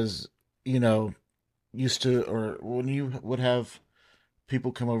 because, you know, used to, or when you would have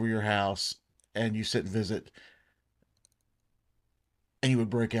people come over your house and you sit and visit, and you would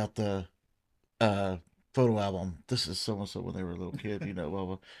break out the photo album. This is so and so when they were a little kid, you know.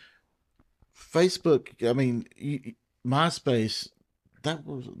 Well, Facebook, I mean, MySpace,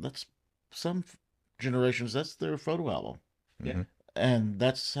 that's some generations, that's their photo album. Yeah. And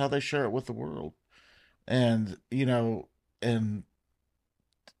that's how they share it with the world. And, you know, and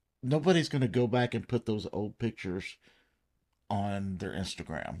nobody's going to go back and put those old pictures on their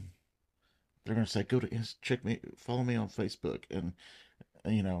Instagram. They're going to say, check me, follow me on Facebook. And,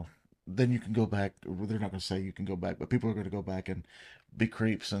 you know, then you can go back. They're not going to say you can go back, but people are going to go back and be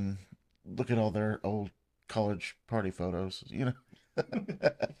creeps and look at all their old college party photos, you know.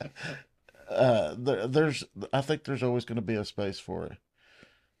 I think there's always going to be a space for it.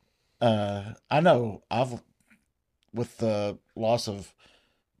 I know with the loss of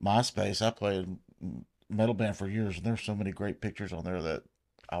MySpace, I played metal band for years, and there's so many great pictures on there that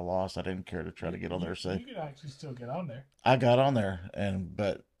I lost. I didn't care to try to get on there. You can actually still get on there. I got on there,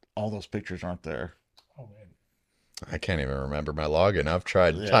 but all those pictures aren't there. Oh man. I can't even remember my login. I've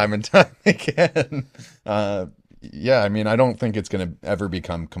tried Yeah. time and time again. Yeah, I mean, I don't think it's going to ever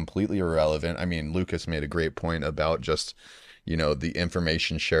become completely irrelevant. I mean, Lucas made a great point about just, you know, the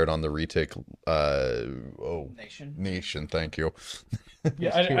information shared on the Retic Nation. Thank you.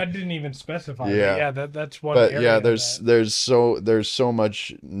 Yeah, I didn't even specify. Yeah. That's one. But area yeah, that- there's so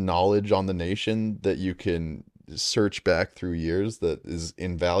much knowledge on the nation that you can search back through years that is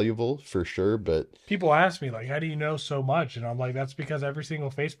invaluable for sure. But people ask me, like, how do you know so much? And I'm like, that's because every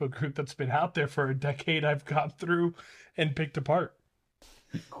single Facebook group that's been out there for a decade, I've gone through and picked apart.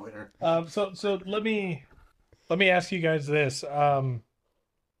 So let me ask you guys this.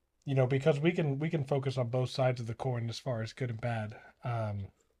 You know, because we can focus on both sides of the coin as far as good and bad.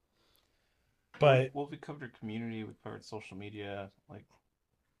 But we covered community, we covered social media. Like,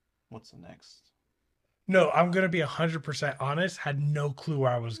 what's the next? no, I'm gonna be 100% honest. Had no clue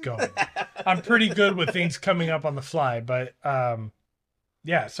where I was going. I'm pretty good with things coming up on the fly, but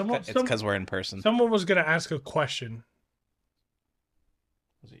yeah, It's because we're in person. someone was gonna ask a question.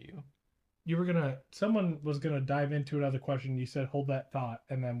 Was it you? Someone was gonna dive into another question. You said hold that thought,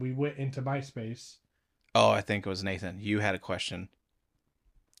 and then we went into MySpace. Oh, I think it was Nathan. You had a question.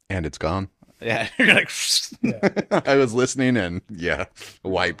 and it's gone. Yeah, you're like I was listening and yeah,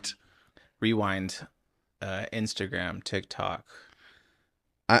 wiped. rewind. Instagram, TikTok.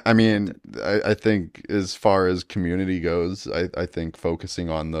 I mean, I think as far as community goes, I think focusing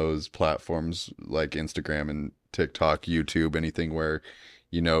on those platforms like Instagram and TikTok, YouTube, anything where,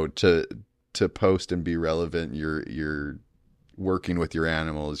 you know, to post and be relevant, you're working with your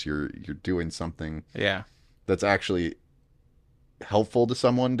animals, you're doing something Yeah. that's actually helpful to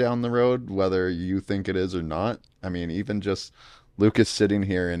someone down the road, whether you think it is or not. I mean, even just Lucas sitting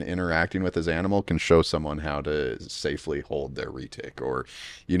here and interacting with his animal can show someone how to safely hold their retic, or,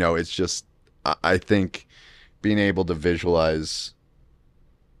 you know, it's just, I think being able to visualize,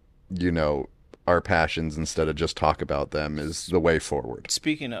 you know, our passions instead of just talk about them is the way forward.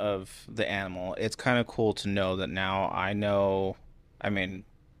 Speaking of the animal, it's kind of cool to know that now I know, I mean,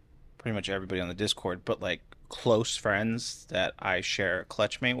 pretty much everybody on the Discord, but like close friends that I share a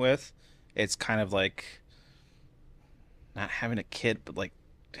clutch mate with, it's kind of like not having a kid, but like,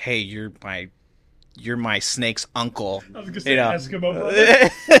 hey, you're my snake's uncle. I was gonna say You know? Eskimo brother.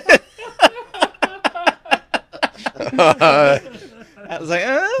 I was like,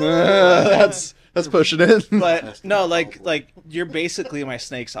 that's pushing it. but no, like you're basically my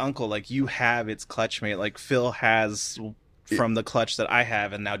snake's uncle. Like you have its clutch mate. Like Phil has from the clutch that I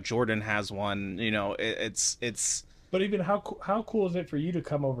have, and now Jordan has one. You know, it's But even how cool is it for you to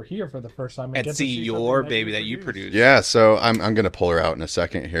come over here for the first time and get to see your something baby that you produce. Yeah, so I'm gonna pull her out in a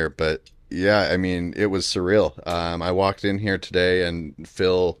second here, but yeah, I mean it was surreal. I walked in here today and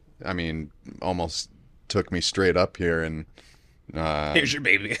Phil, I mean, almost took me straight up here and Here's your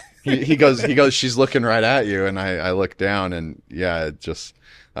baby. he goes, she's looking right at you, and I look down, and yeah, it just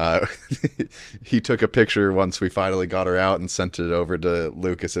he took a picture once we finally got her out and sent it over to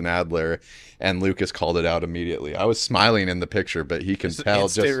Lucas and Adler, and Lucas called it out immediately. I was smiling in the picture, but he can tell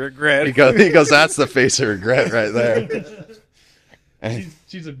just regret. he goes, that's the face of regret right there.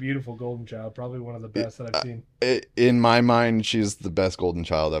 She's a beautiful golden child, probably one of the best that I've seen. In my mind, she's the best golden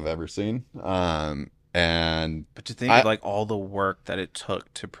child I've ever seen. But to think of like all the work that it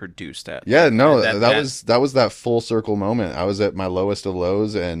took to produce that. Yeah, no, that was that full circle moment. I was at my lowest of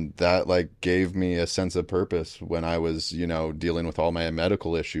lows, and that like gave me a sense of purpose when I was, you know, dealing with all my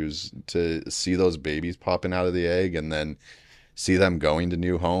medical issues. To see those babies popping out of the egg and then see them going to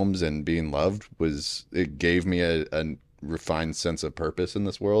new homes and being loved it gave me a refined sense of purpose in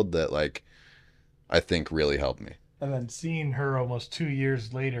this world that like I think really helped me. And then seeing her almost 2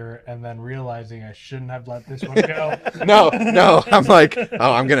 years later and then realizing I shouldn't have let this one go. No, I'm like,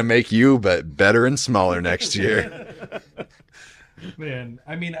 oh, I'm going to make you, but better and smaller next year. Man,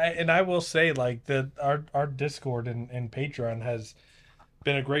 I mean, I will say like our Discord and Patreon has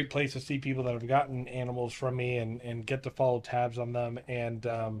been a great place to see people that have gotten animals from me and get to follow tabs on them. And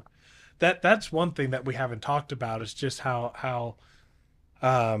that's one thing that we haven't talked about is just how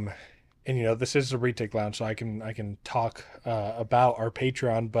and you know, this is a retake lounge, so I can talk about our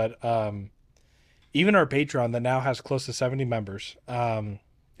Patreon, but even our Patreon that now has close to 70 members, and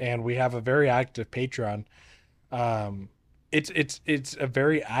we have a very active Patreon. It's a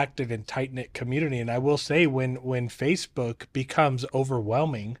very active and tight knit community, and I will say when Facebook becomes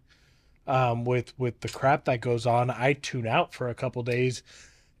overwhelming with the crap that goes on, I tune out for a couple days,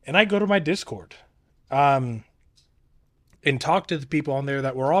 and I go to my Discord. And talk to the people on there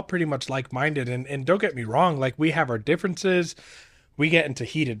that we're all pretty much like-minded. And don't get me wrong, like we have our differences. We get into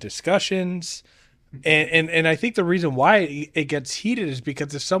heated discussions. And I think the reason why it gets heated is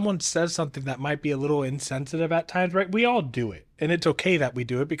because if someone says something that might be a little insensitive at times, right? We all do it. And it's okay that we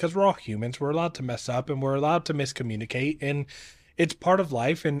do it because we're all humans. We're allowed to mess up and we're allowed to miscommunicate. And it's part of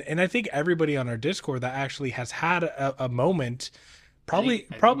life. And I think everybody on our Discord that actually has had a moment probably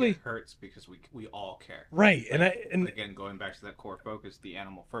it hurts because we all care, right? Like, And again, going back to that core focus, the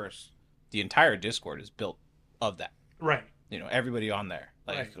animal first. the entire Discord is built of that. right, You know, everybody on there.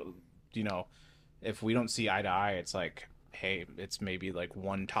 Like, Right. you know, if we don't see eye to eye, it's like, hey, it's maybe like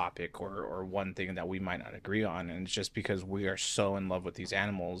one topic or one thing that we might not agree on, and it's just because we are so in love with these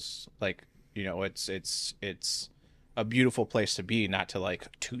animals. Like, you know, it's a beautiful place to be, not to like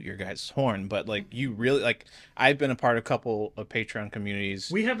toot your guys' horn, but like you really like. I've been a part of a couple of Patreon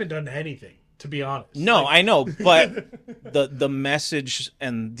communities. we haven't done anything, to be honest. No, I know, but the message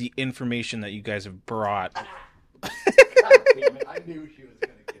and the information that you guys have brought. God damn it, I knew she was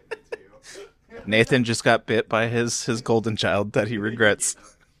gonna give it to you. Nathan just got bit by his golden child that he regrets.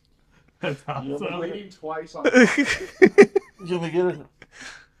 That's You've been awesome. waiting twice on You want me to get it?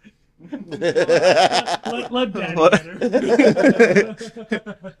 Let Daddy get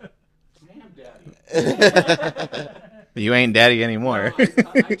her. Damn, Daddy. You ain't daddy anymore.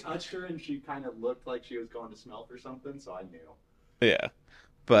 I touched her and she kind of looked like she was going to smell for something, so I knew. Yeah,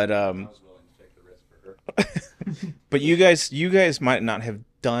 but I was willing to take the risk for her. but you guys might not have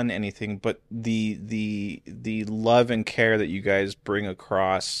done anything, but the love and care that you guys bring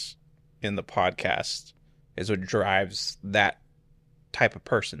across in the podcast is what drives that type of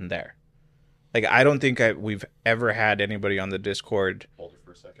person there. Like, I don't think we've ever had anybody on the Discord Hold it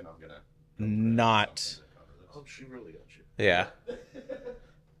for a second. I'm gonna not. Oh, she really got you. Yeah,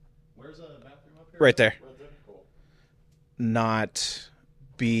 Where's a bathroom up here? right there. Right there? Cool. Not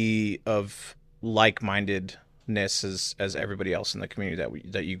be of like-mindedness as everybody else in the community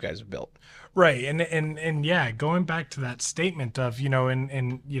that you guys have built. Right, and yeah, going back to that statement of, you know,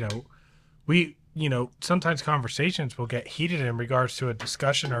 and you know, we, you know, sometimes conversations will get heated in regards to a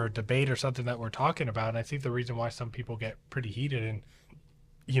discussion or a debate or something that we're talking about, and I think the reason why some people get pretty heated and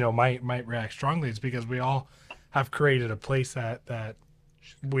might react strongly, it's because we all have created a place that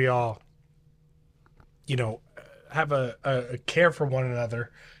we all, have a care for one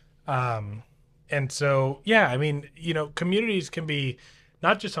another. And so, yeah, I mean, communities can be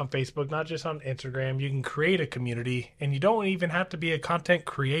not just on Facebook, not just on Instagram. You can create a community, and you don't even have to be a content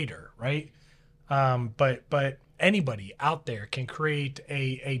creator, right? But anybody out there can create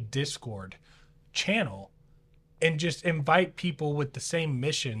a Discord channel and just invite people with the same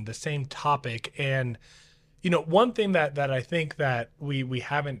mission, the same topic. And, one thing that I think that we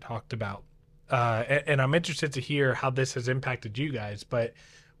haven't talked about, and I'm interested to hear how this has impacted you guys, but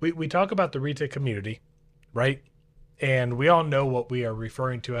we talk about the RETA community, right? And we all know what we are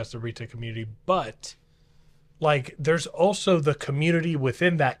referring to as the RETA community, but like there's also the community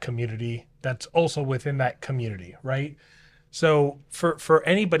within that community that's also within that community, right? So for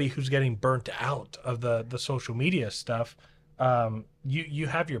anybody who's getting burnt out of the social media stuff, you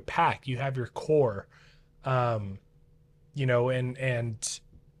have your pack, you have your core, and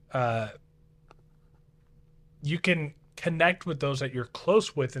you can connect with those that you're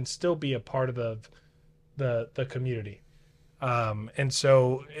close with and still be a part of the community. And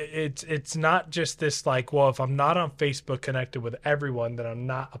so it's not just this like, well, if I'm not on Facebook connected with everyone, then I'm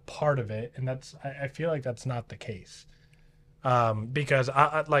not a part of it. And I feel like that's not the case. Because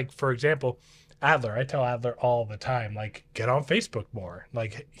I like, for example, Adler, I tell Adler all the time, like, get on Facebook more.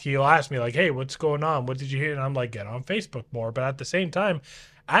 Like, he'll ask me like, hey, what's going on? What did you hear? And I'm like, get on Facebook more. But at the same time,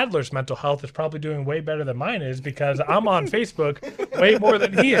 Adler's mental health is probably doing way better than mine is because I'm on Facebook way more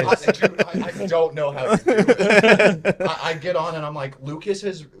than he is. I don't know how to do it. I get on and I'm like, Lucas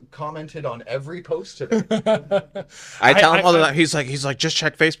has commented on every post today. I tell him all the time. He's like, just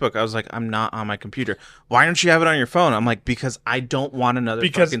check Facebook. I was like, I'm not on my computer. Why don't you have it on your phone? I'm like, because I don't want another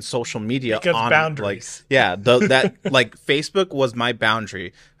fucking social media on boundaries. Like, yeah, that like Facebook was my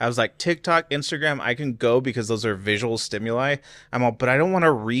boundary. I was like, TikTok, Instagram, I can go because those are visual stimuli. I'm all, but I don't want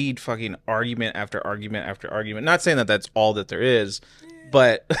to read fucking argument after argument after argument. Not saying that that's all that there is,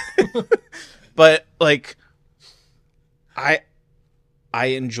 but but like I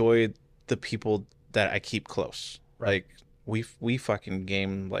enjoy the people that I keep close. Right. Like we fucking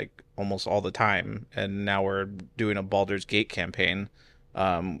game like almost all the time, and now we're doing a Baldur's Gate campaign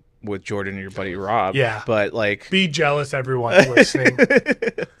with Jordan and your buddy Rob. Yeah. But like, be jealous, everyone listening.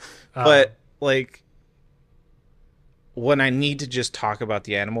 But like, when I need to just talk about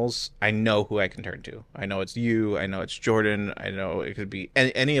the animals, I know who I can turn to. I know it's you. I know it's Jordan. I know it could be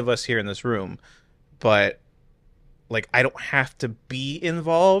any of us here in this room. But like, I don't have to be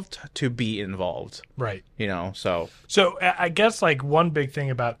involved to be involved. Right. So I guess like one big thing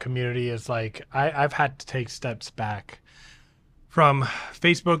about community is like I've had to take steps back from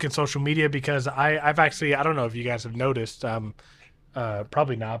Facebook and social media because I've actually, I don't know if you guys have noticed,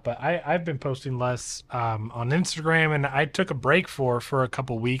 probably not, but I've been posting less on Instagram, and I took a break for a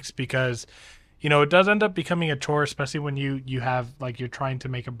couple weeks because, it does end up becoming a chore, especially when you have like, you're trying to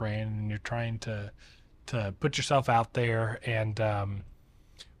make a brand and you're trying to put yourself out there. And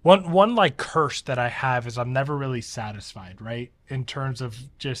one like curse that I have is I'm never really satisfied, right? In terms of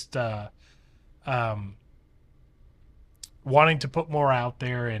just wanting to put more out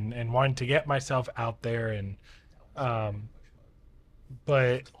there and wanting to get myself out there. And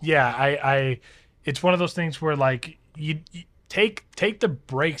but yeah, I it's one of those things where like you take the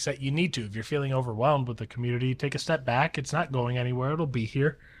breaks that you need to. If you're feeling overwhelmed with the community, take a step back. It's not going anywhere. It'll be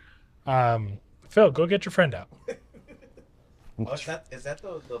here. Phil, go get your friend out. Oh, is that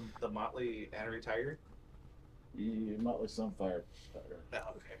the Motley Annery Tiger? Yeah, Motley Sunfire Tiger.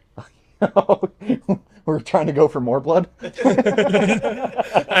 Oh, okay. We're trying to go for more blood.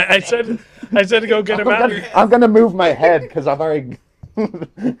 I said to go get him out. I'm gonna move my head because I've already.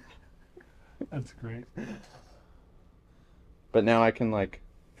 That's great. But now I can like.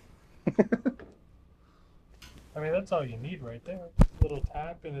 I mean, that's all you need right there. A little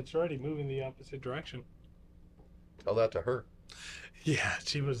tap, and it's already moving the opposite direction. Tell that to her. Yeah,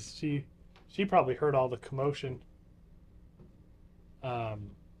 she probably heard all the commotion.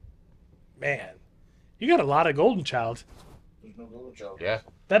 Man, you got a lot of Golden Child. There's no Golden Child. Yeah.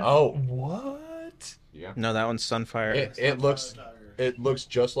 What? Yeah. no, that one's Sunfire. It looks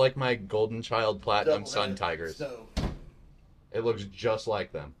just like my Golden Child Platinum Sun Tigers. So, It looks just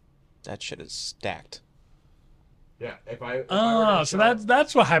like them. That shit is stacked. Yeah. If I So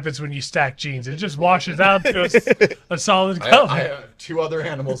that's what happens when you stack genes. It just washes out to a solid color. I have two other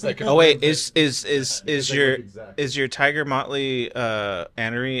animals that can. Oh wait, is They look exact. your Tiger Motley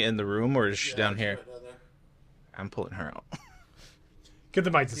Annery in the room, or is she down here? right down there. I'm pulling her out. Get the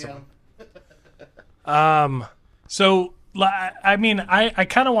mic to someone. So I mean, I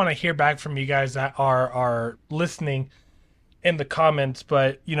kind of want to hear back from you guys that are listening in the comments,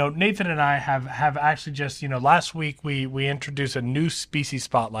 but Nathan and I have actually just last week we introduced a new species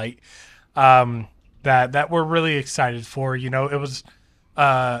spotlight that we're really excited for. It was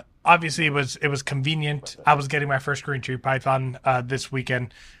obviously it was convenient. I was getting my first green tree python this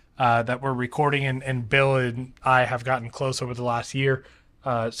weekend that we're recording, and Bill and I have gotten close over the last year.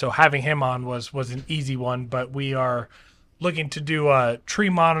 So having him on was an easy one, but we are looking to do tree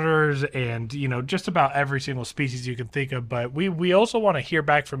monitors and just about every single species you can think of. But we also want to hear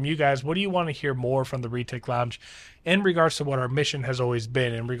back from you guys. What do you want to hear more from the Retic Lounge in regards to what our mission has always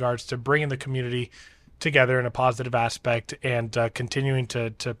been, in regards to bringing the community together in a positive aspect and continuing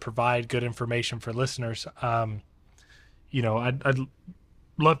to provide good information for listeners? I'd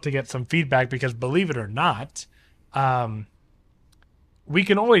love to get some feedback, because believe it or not, we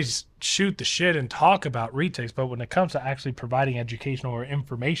can always shoot the shit and talk about retics, but when it comes to actually providing educational or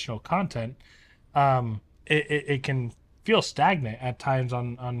informational content, it can feel stagnant at times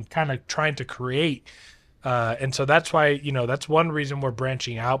on kind of trying to create. And so that's why, that's one reason we're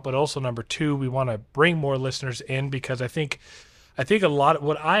branching out, but also number two, we want to bring more listeners in, because I think a lot of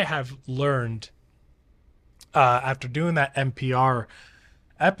what I have learned after doing that NPR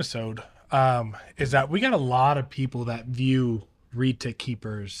episode is that we got a lot of people that view retic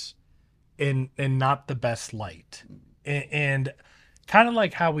keepers in not the best light, and kind of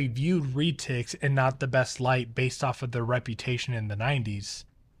like how we viewed retics in not the best light based off of their reputation in the 90s.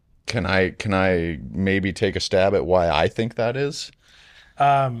 Can I maybe take a stab at why I think that is?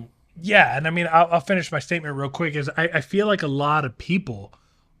 Yeah, and I mean, I'll finish my statement real quick. Is I feel like a lot of people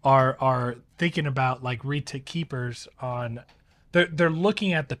are thinking about like retic keepers on. They're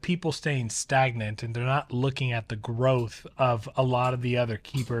looking at the people staying stagnant, and they're not looking at the growth of a lot of the other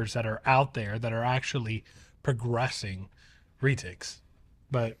keepers that are out there that are actually progressing retics.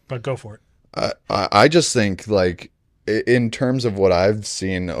 But go for it. I just think, like, in terms of what I've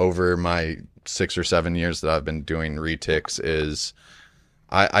seen over my 6 or 7 years that I've been doing retics, is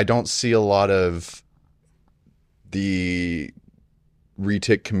I don't see a lot of the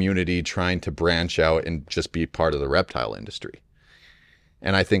retic community trying to branch out and just be part of the reptile industry.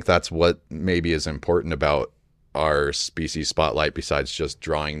 And I think that's what maybe is important about our species spotlight, besides just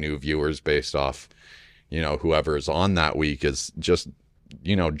drawing new viewers based off, whoever is on that week, is just,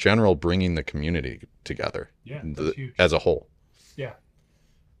 general bringing the community together as a whole. Yeah.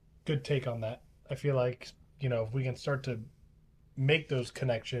 Good take on that. I feel like, if we can start to make those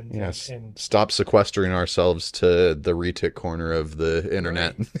connections. Yes. And stop sequestering ourselves to the retic corner of the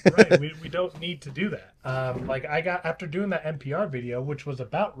internet. Right. We don't need to do that. Like I got, after doing that NPR video, which was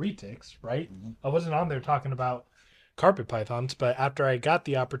about retics, right? Mm-hmm. I wasn't on there talking about carpet pythons, but after I got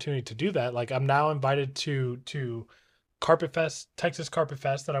the opportunity to do that, like I'm now invited to Carpet Fest, Texas Carpet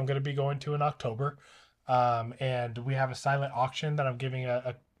Fest, that I'm going to be going to in October. And we have a silent auction that I'm giving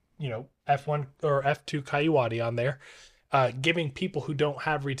a F1 or F2 Coyote on there. Giving people who don't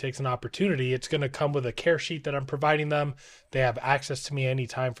have retics an opportunity. It's going to come with a care sheet that I'm providing them. They have access to me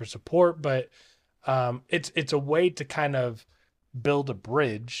anytime for support, but it's a way to kind of build a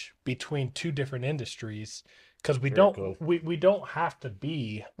bridge between two different industries, because we don't have to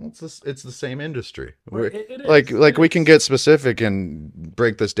be. It's the same industry. It is. Like we can get specific and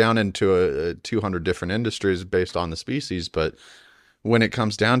break this down into 200 different industries based on the species, but when it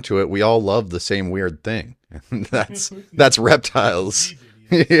comes down to it, we all love the same weird thing. That's reptiles.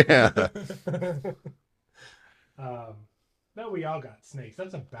 Yeah. No, we all got snakes.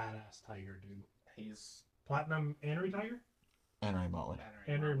 That's a badass tiger, dude. He's platinum Anery tiger? Anery Motley.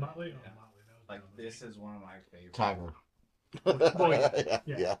 Anery Motley? Yeah. Oh, Motley. Like, this is one of my favorites. Tiger.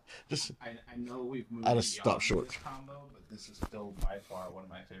 Yeah. Just I know we've moved I just stopped short. this combo, but this is still by far one of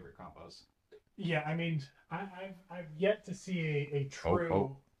my favorite combos. Yeah, I mean, I've yet to see a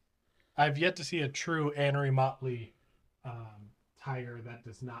true. I've yet to see a true Anery Motley tiger that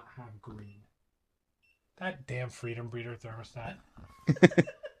does not have green. That damn Freedom Breeder thermostat.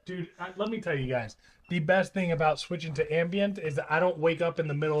 Dude, let me tell you guys, the best thing about switching to ambient is that I don't wake up in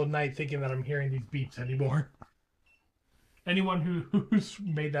the middle of the night thinking that I'm hearing these beeps anymore. Anyone who's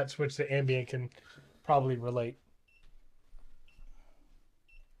made that switch to ambient can probably relate.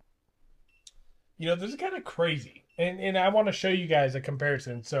 This is kind of crazy. And I want to show you guys a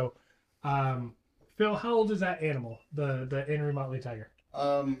comparison. So, Phil, how old is that animal? The Anery Motley tiger?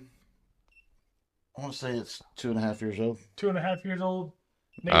 I want to say it's 2.5 years old. 2.5 years old.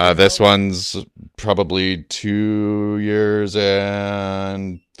 This one's probably 2 years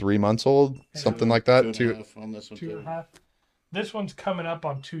and 3 months old, something like that. 2.5 on this one. 2.5. This one's coming up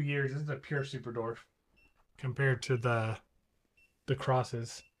on 2 years. This is a pure super dwarf. compared to the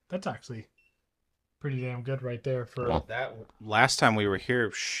crosses. That's actually pretty damn good right there for Wow. That last time we were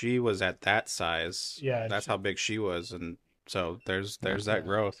here, she was at that size. Yeah, That's how big she was, and so there's that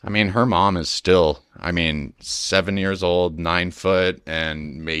growth. I mean, her mom is still, 7 years old, 9 foot,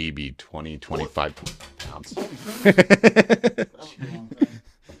 and maybe 20, 25 pounds.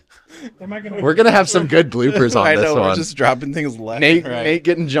 Am I gonna We're going to have some good bloopers on I this know, we're one. just dropping things left. Nate, and right. Nate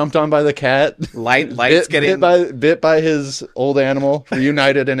getting jumped on by the cat. Light's getting bit by his old animal,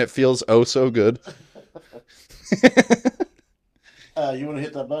 reunited, and it feels oh so good. You want to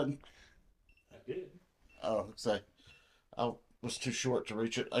hit that button? I did. Oh, say, I was too short to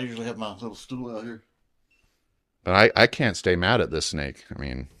reach it. I usually have my little stool out here. But I can't stay mad at this snake. I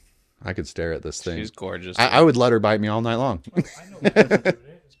mean, I could stare at this thing. She's gorgeous. I would let her bite me all night long. I know why they're doing it.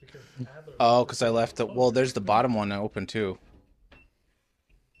 It's because Adler- Oh, because I left the. Well, there's the bottom one open too.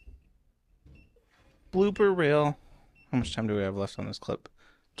 Blooper reel. How much time do we have left on this clip?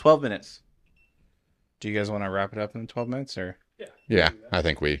 12 minutes. Do you guys want to wrap it up in 12 minutes or? Yeah, I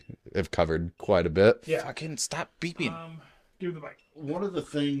think we have covered quite a bit. Yeah. Fucking stop beeping. Give the mic. One of the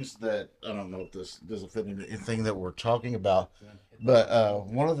things that I don't know if this doesn't fit into anything that we're talking about, but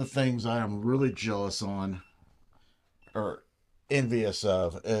one of the things I am really jealous on or envious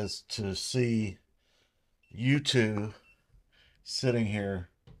of is to see you two sitting here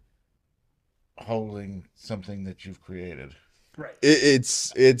holding something that you've created. Right.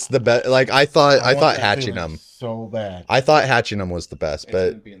 It's the best. Like I thought want that hatching feeling them. so bad. I thought hatching them was the best, It's but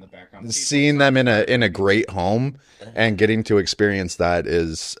gonna be in the background. seeing them in a great home and getting to experience that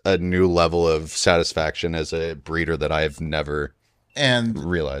is a new level of satisfaction as a breeder that I've never And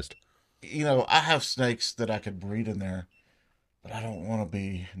realized. you know, I have snakes that I could breed in there, but I don't want to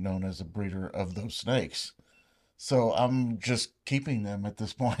be known as a breeder of those snakes. So I'm just keeping them at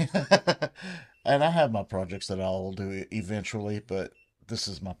this point. And I have my projects that I'll do eventually, but this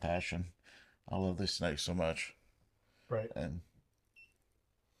is my passion. I love these snakes so much. Right. And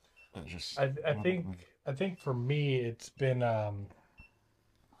just I think for me it's been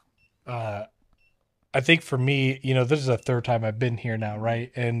I think for me, this is the third time I've been here now,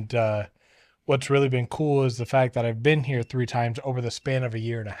 right? And what's really been cool is the fact that I've been here 3 times over the span of a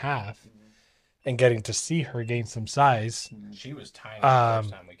year and a half and getting to see her gain some size. She was tiny the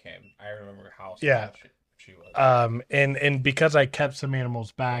first time we came. I remember how small she was. And because I kept some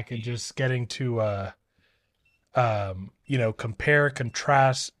animals back and just getting to compare,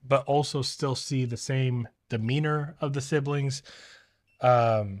 contrast, but also still see the same demeanor of the siblings.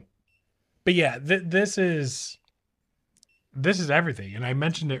 But yeah, this is everything. And I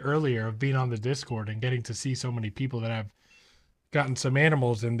mentioned it earlier of being on the Discord and getting to see so many people that have gotten some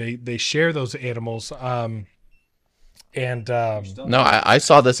animals and they share those animals. No, I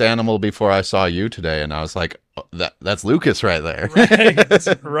saw this animal before I saw you today, and I was like, oh, that's Lucas right there.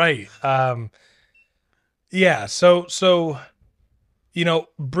 Right. Yeah. So,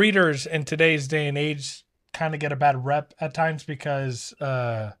 breeders in today's day and age kind of get a bad rep at times because,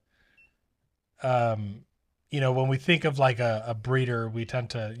 when we think of like a breeder, we tend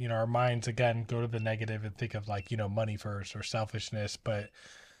to, our minds again go to the negative and think of like, money first or selfishness, but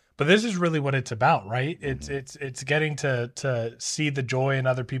this is really what it's about, right? It's getting to see the joy in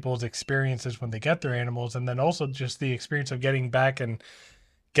other people's experiences when they get their animals, and then also just the experience of getting back and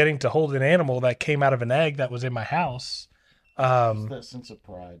getting to hold an animal that came out of an egg that was in my house. it's that sense of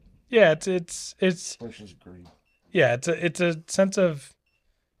pride Yeah, it's versus greed. yeah, it's a sense of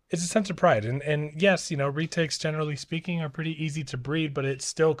pride, and yes, retics generally speaking are pretty easy to breed, but it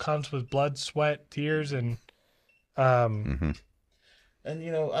still comes with blood, sweat, tears, and Mhm. And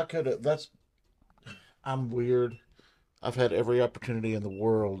I'm weird. I've had every opportunity in the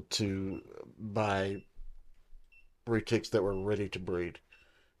world to buy retics that were ready to breed.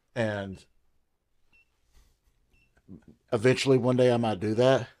 And eventually one day I might do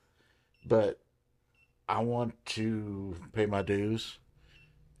that, but I want to pay my dues.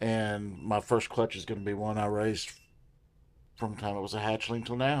 And my first clutch is going to be one I raised from the time it was a hatchling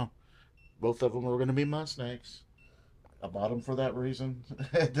till now. Both of them were going to be my snakes. I bought them for that reason,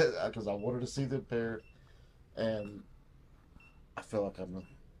 because I wanted to see the pair, and I feel like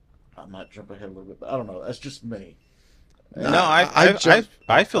I might jump ahead a little bit, but I don't know. That's just me. No, I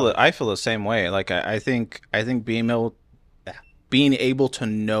feel it. I feel the same way. Like I think being able to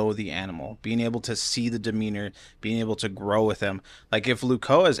know the animal, being able to see the demeanor, being able to grow with them. Like if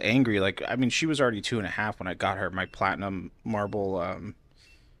Lucoa is angry, she was already 2.5 when I got her, my platinum marble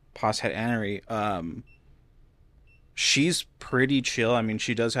Poshead Anery. She's pretty chill.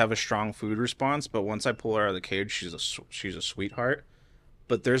 She does have a strong food response, but once I pull her out of the cage, she's a sweetheart.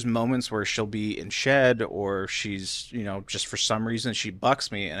 but there's moments where she'll be in shed, or she's, you know, just for some reason she bucks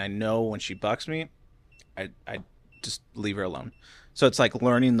me, and I know when she bucks me, I just leave her alone. So it's like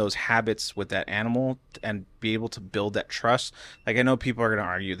learning those habits with that animal and be able to build that trust. Like, I know people are going to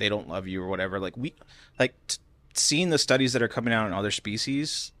argue they don't love you or whatever. Like, seeing the studies that are coming out in other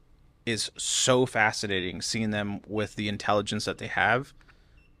species is so fascinating, seeing them with the intelligence that they have.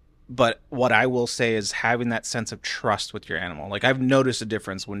 But what I will say is having that sense of trust with your animal. Like, I've noticed a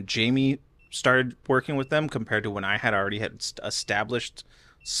difference when Jamie started working with them compared to when I had already had established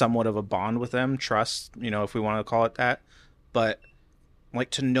somewhat of a bond with them, trust, you know, if we want to call it that. But like,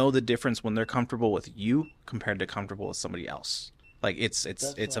 to know the difference when they're comfortable with you compared to comfortable with somebody else. Like, it's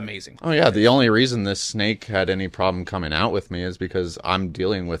amazing. Oh yeah, the only reason this snake had any problem coming out with me is because I'm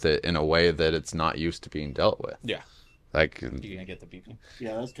dealing with it in a way that it's not used to being dealt with. Yeah. Like, You gonna get the beeping?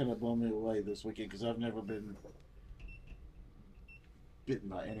 Yeah, that's kind of blown me away this weekend because I've never been bitten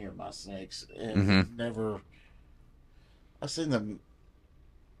by any of my snakes, and never. I've seen them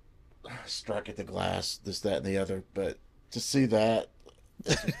strike at the glass, this, that, and the other, but to see that,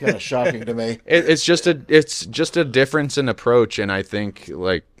 it's kind of shocking to me. it's just a difference in approach, and I think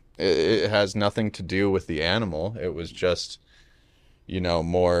like it has nothing to do with the animal. It was just, you know,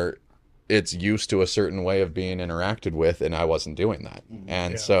 more. It's used to a certain way of being interacted with, and I wasn't doing that.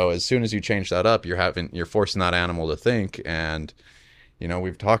 And so as soon as you change that up, you're forcing that animal to think. And you know,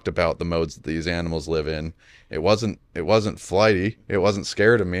 we've talked about the modes that these animals live in. It wasn't flighty. It wasn't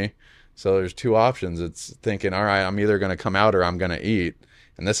scared of me. So there's two options. It's thinking, all right, I'm either going to come out or I'm going to eat.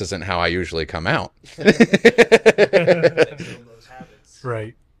 And this isn't how I usually come out.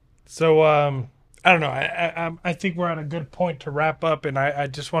 Right. So, I don't know. I think we're at a good point to wrap up, and I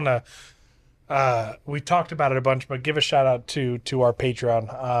just want to, we talked about it a bunch, but give a shout out to our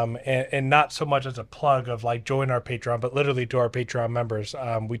Patreon, and not so much as a plug of like join our Patreon, but literally to our Patreon members.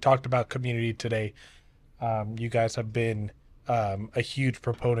 We talked about community today. You guys have been a huge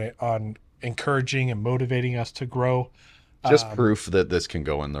proponent on encouraging and motivating us to grow. Just proof that this can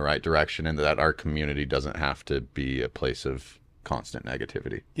go in the right direction and that our community doesn't have to be a place of constant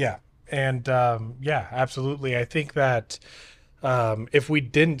negativity. Yeah. And yeah, absolutely. I think that if we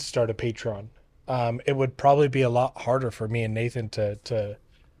didn't start a Patreon, it would probably be a lot harder for me and Nathan to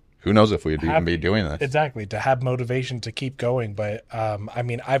who knows if we'd even be doing this. Exactly, to have motivation to keep going. But I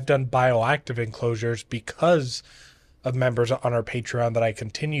mean, I've done bioactive enclosures because of members on our Patreon that I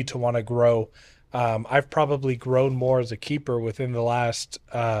continue to want to grow. I've probably grown more as a keeper within the last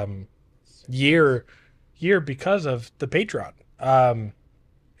year because of the Patreon.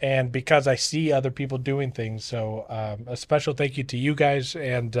 And because I see other people doing things. So a special thank you to you guys,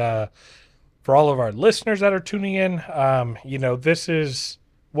 and for all of our listeners that are tuning in. You know, this is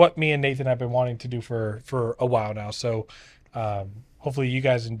what me and Nathan have been wanting to do for a while now. So hopefully you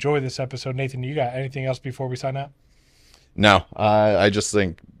guys enjoy this episode. Nathan, you got anything else before we sign out? No, I just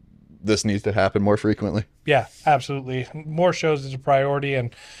think this needs to happen more frequently. Yeah, absolutely. More shows is a priority.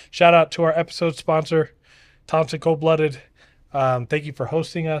 And shout out to our episode sponsor, Thompson Cold-Blooded. Thank you for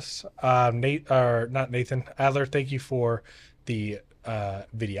hosting us. Not Nathan, Adler, thank you for the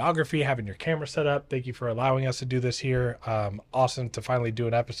videography, having your camera set up. Thank you for allowing us to do this here. Awesome to finally do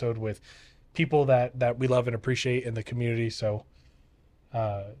an episode with people that we love and appreciate in the community. So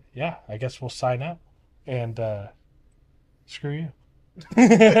yeah, I guess we'll sign out, and screw you.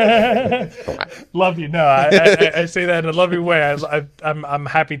 Love you. No, I say that in a loving way. I'm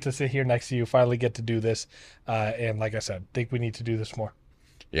happy to sit here next to you, finally get to do this, and like I said, think we need to do this more.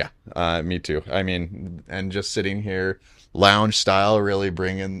 Yeah, me too. I mean, and just sitting here lounge style, really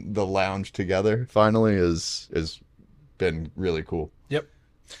bringing the lounge together finally is been really cool. Yep.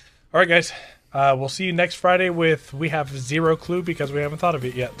 All right, guys, we'll see you next Friday we have zero clue because we haven't thought of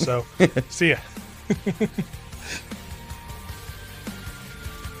it yet, so see ya.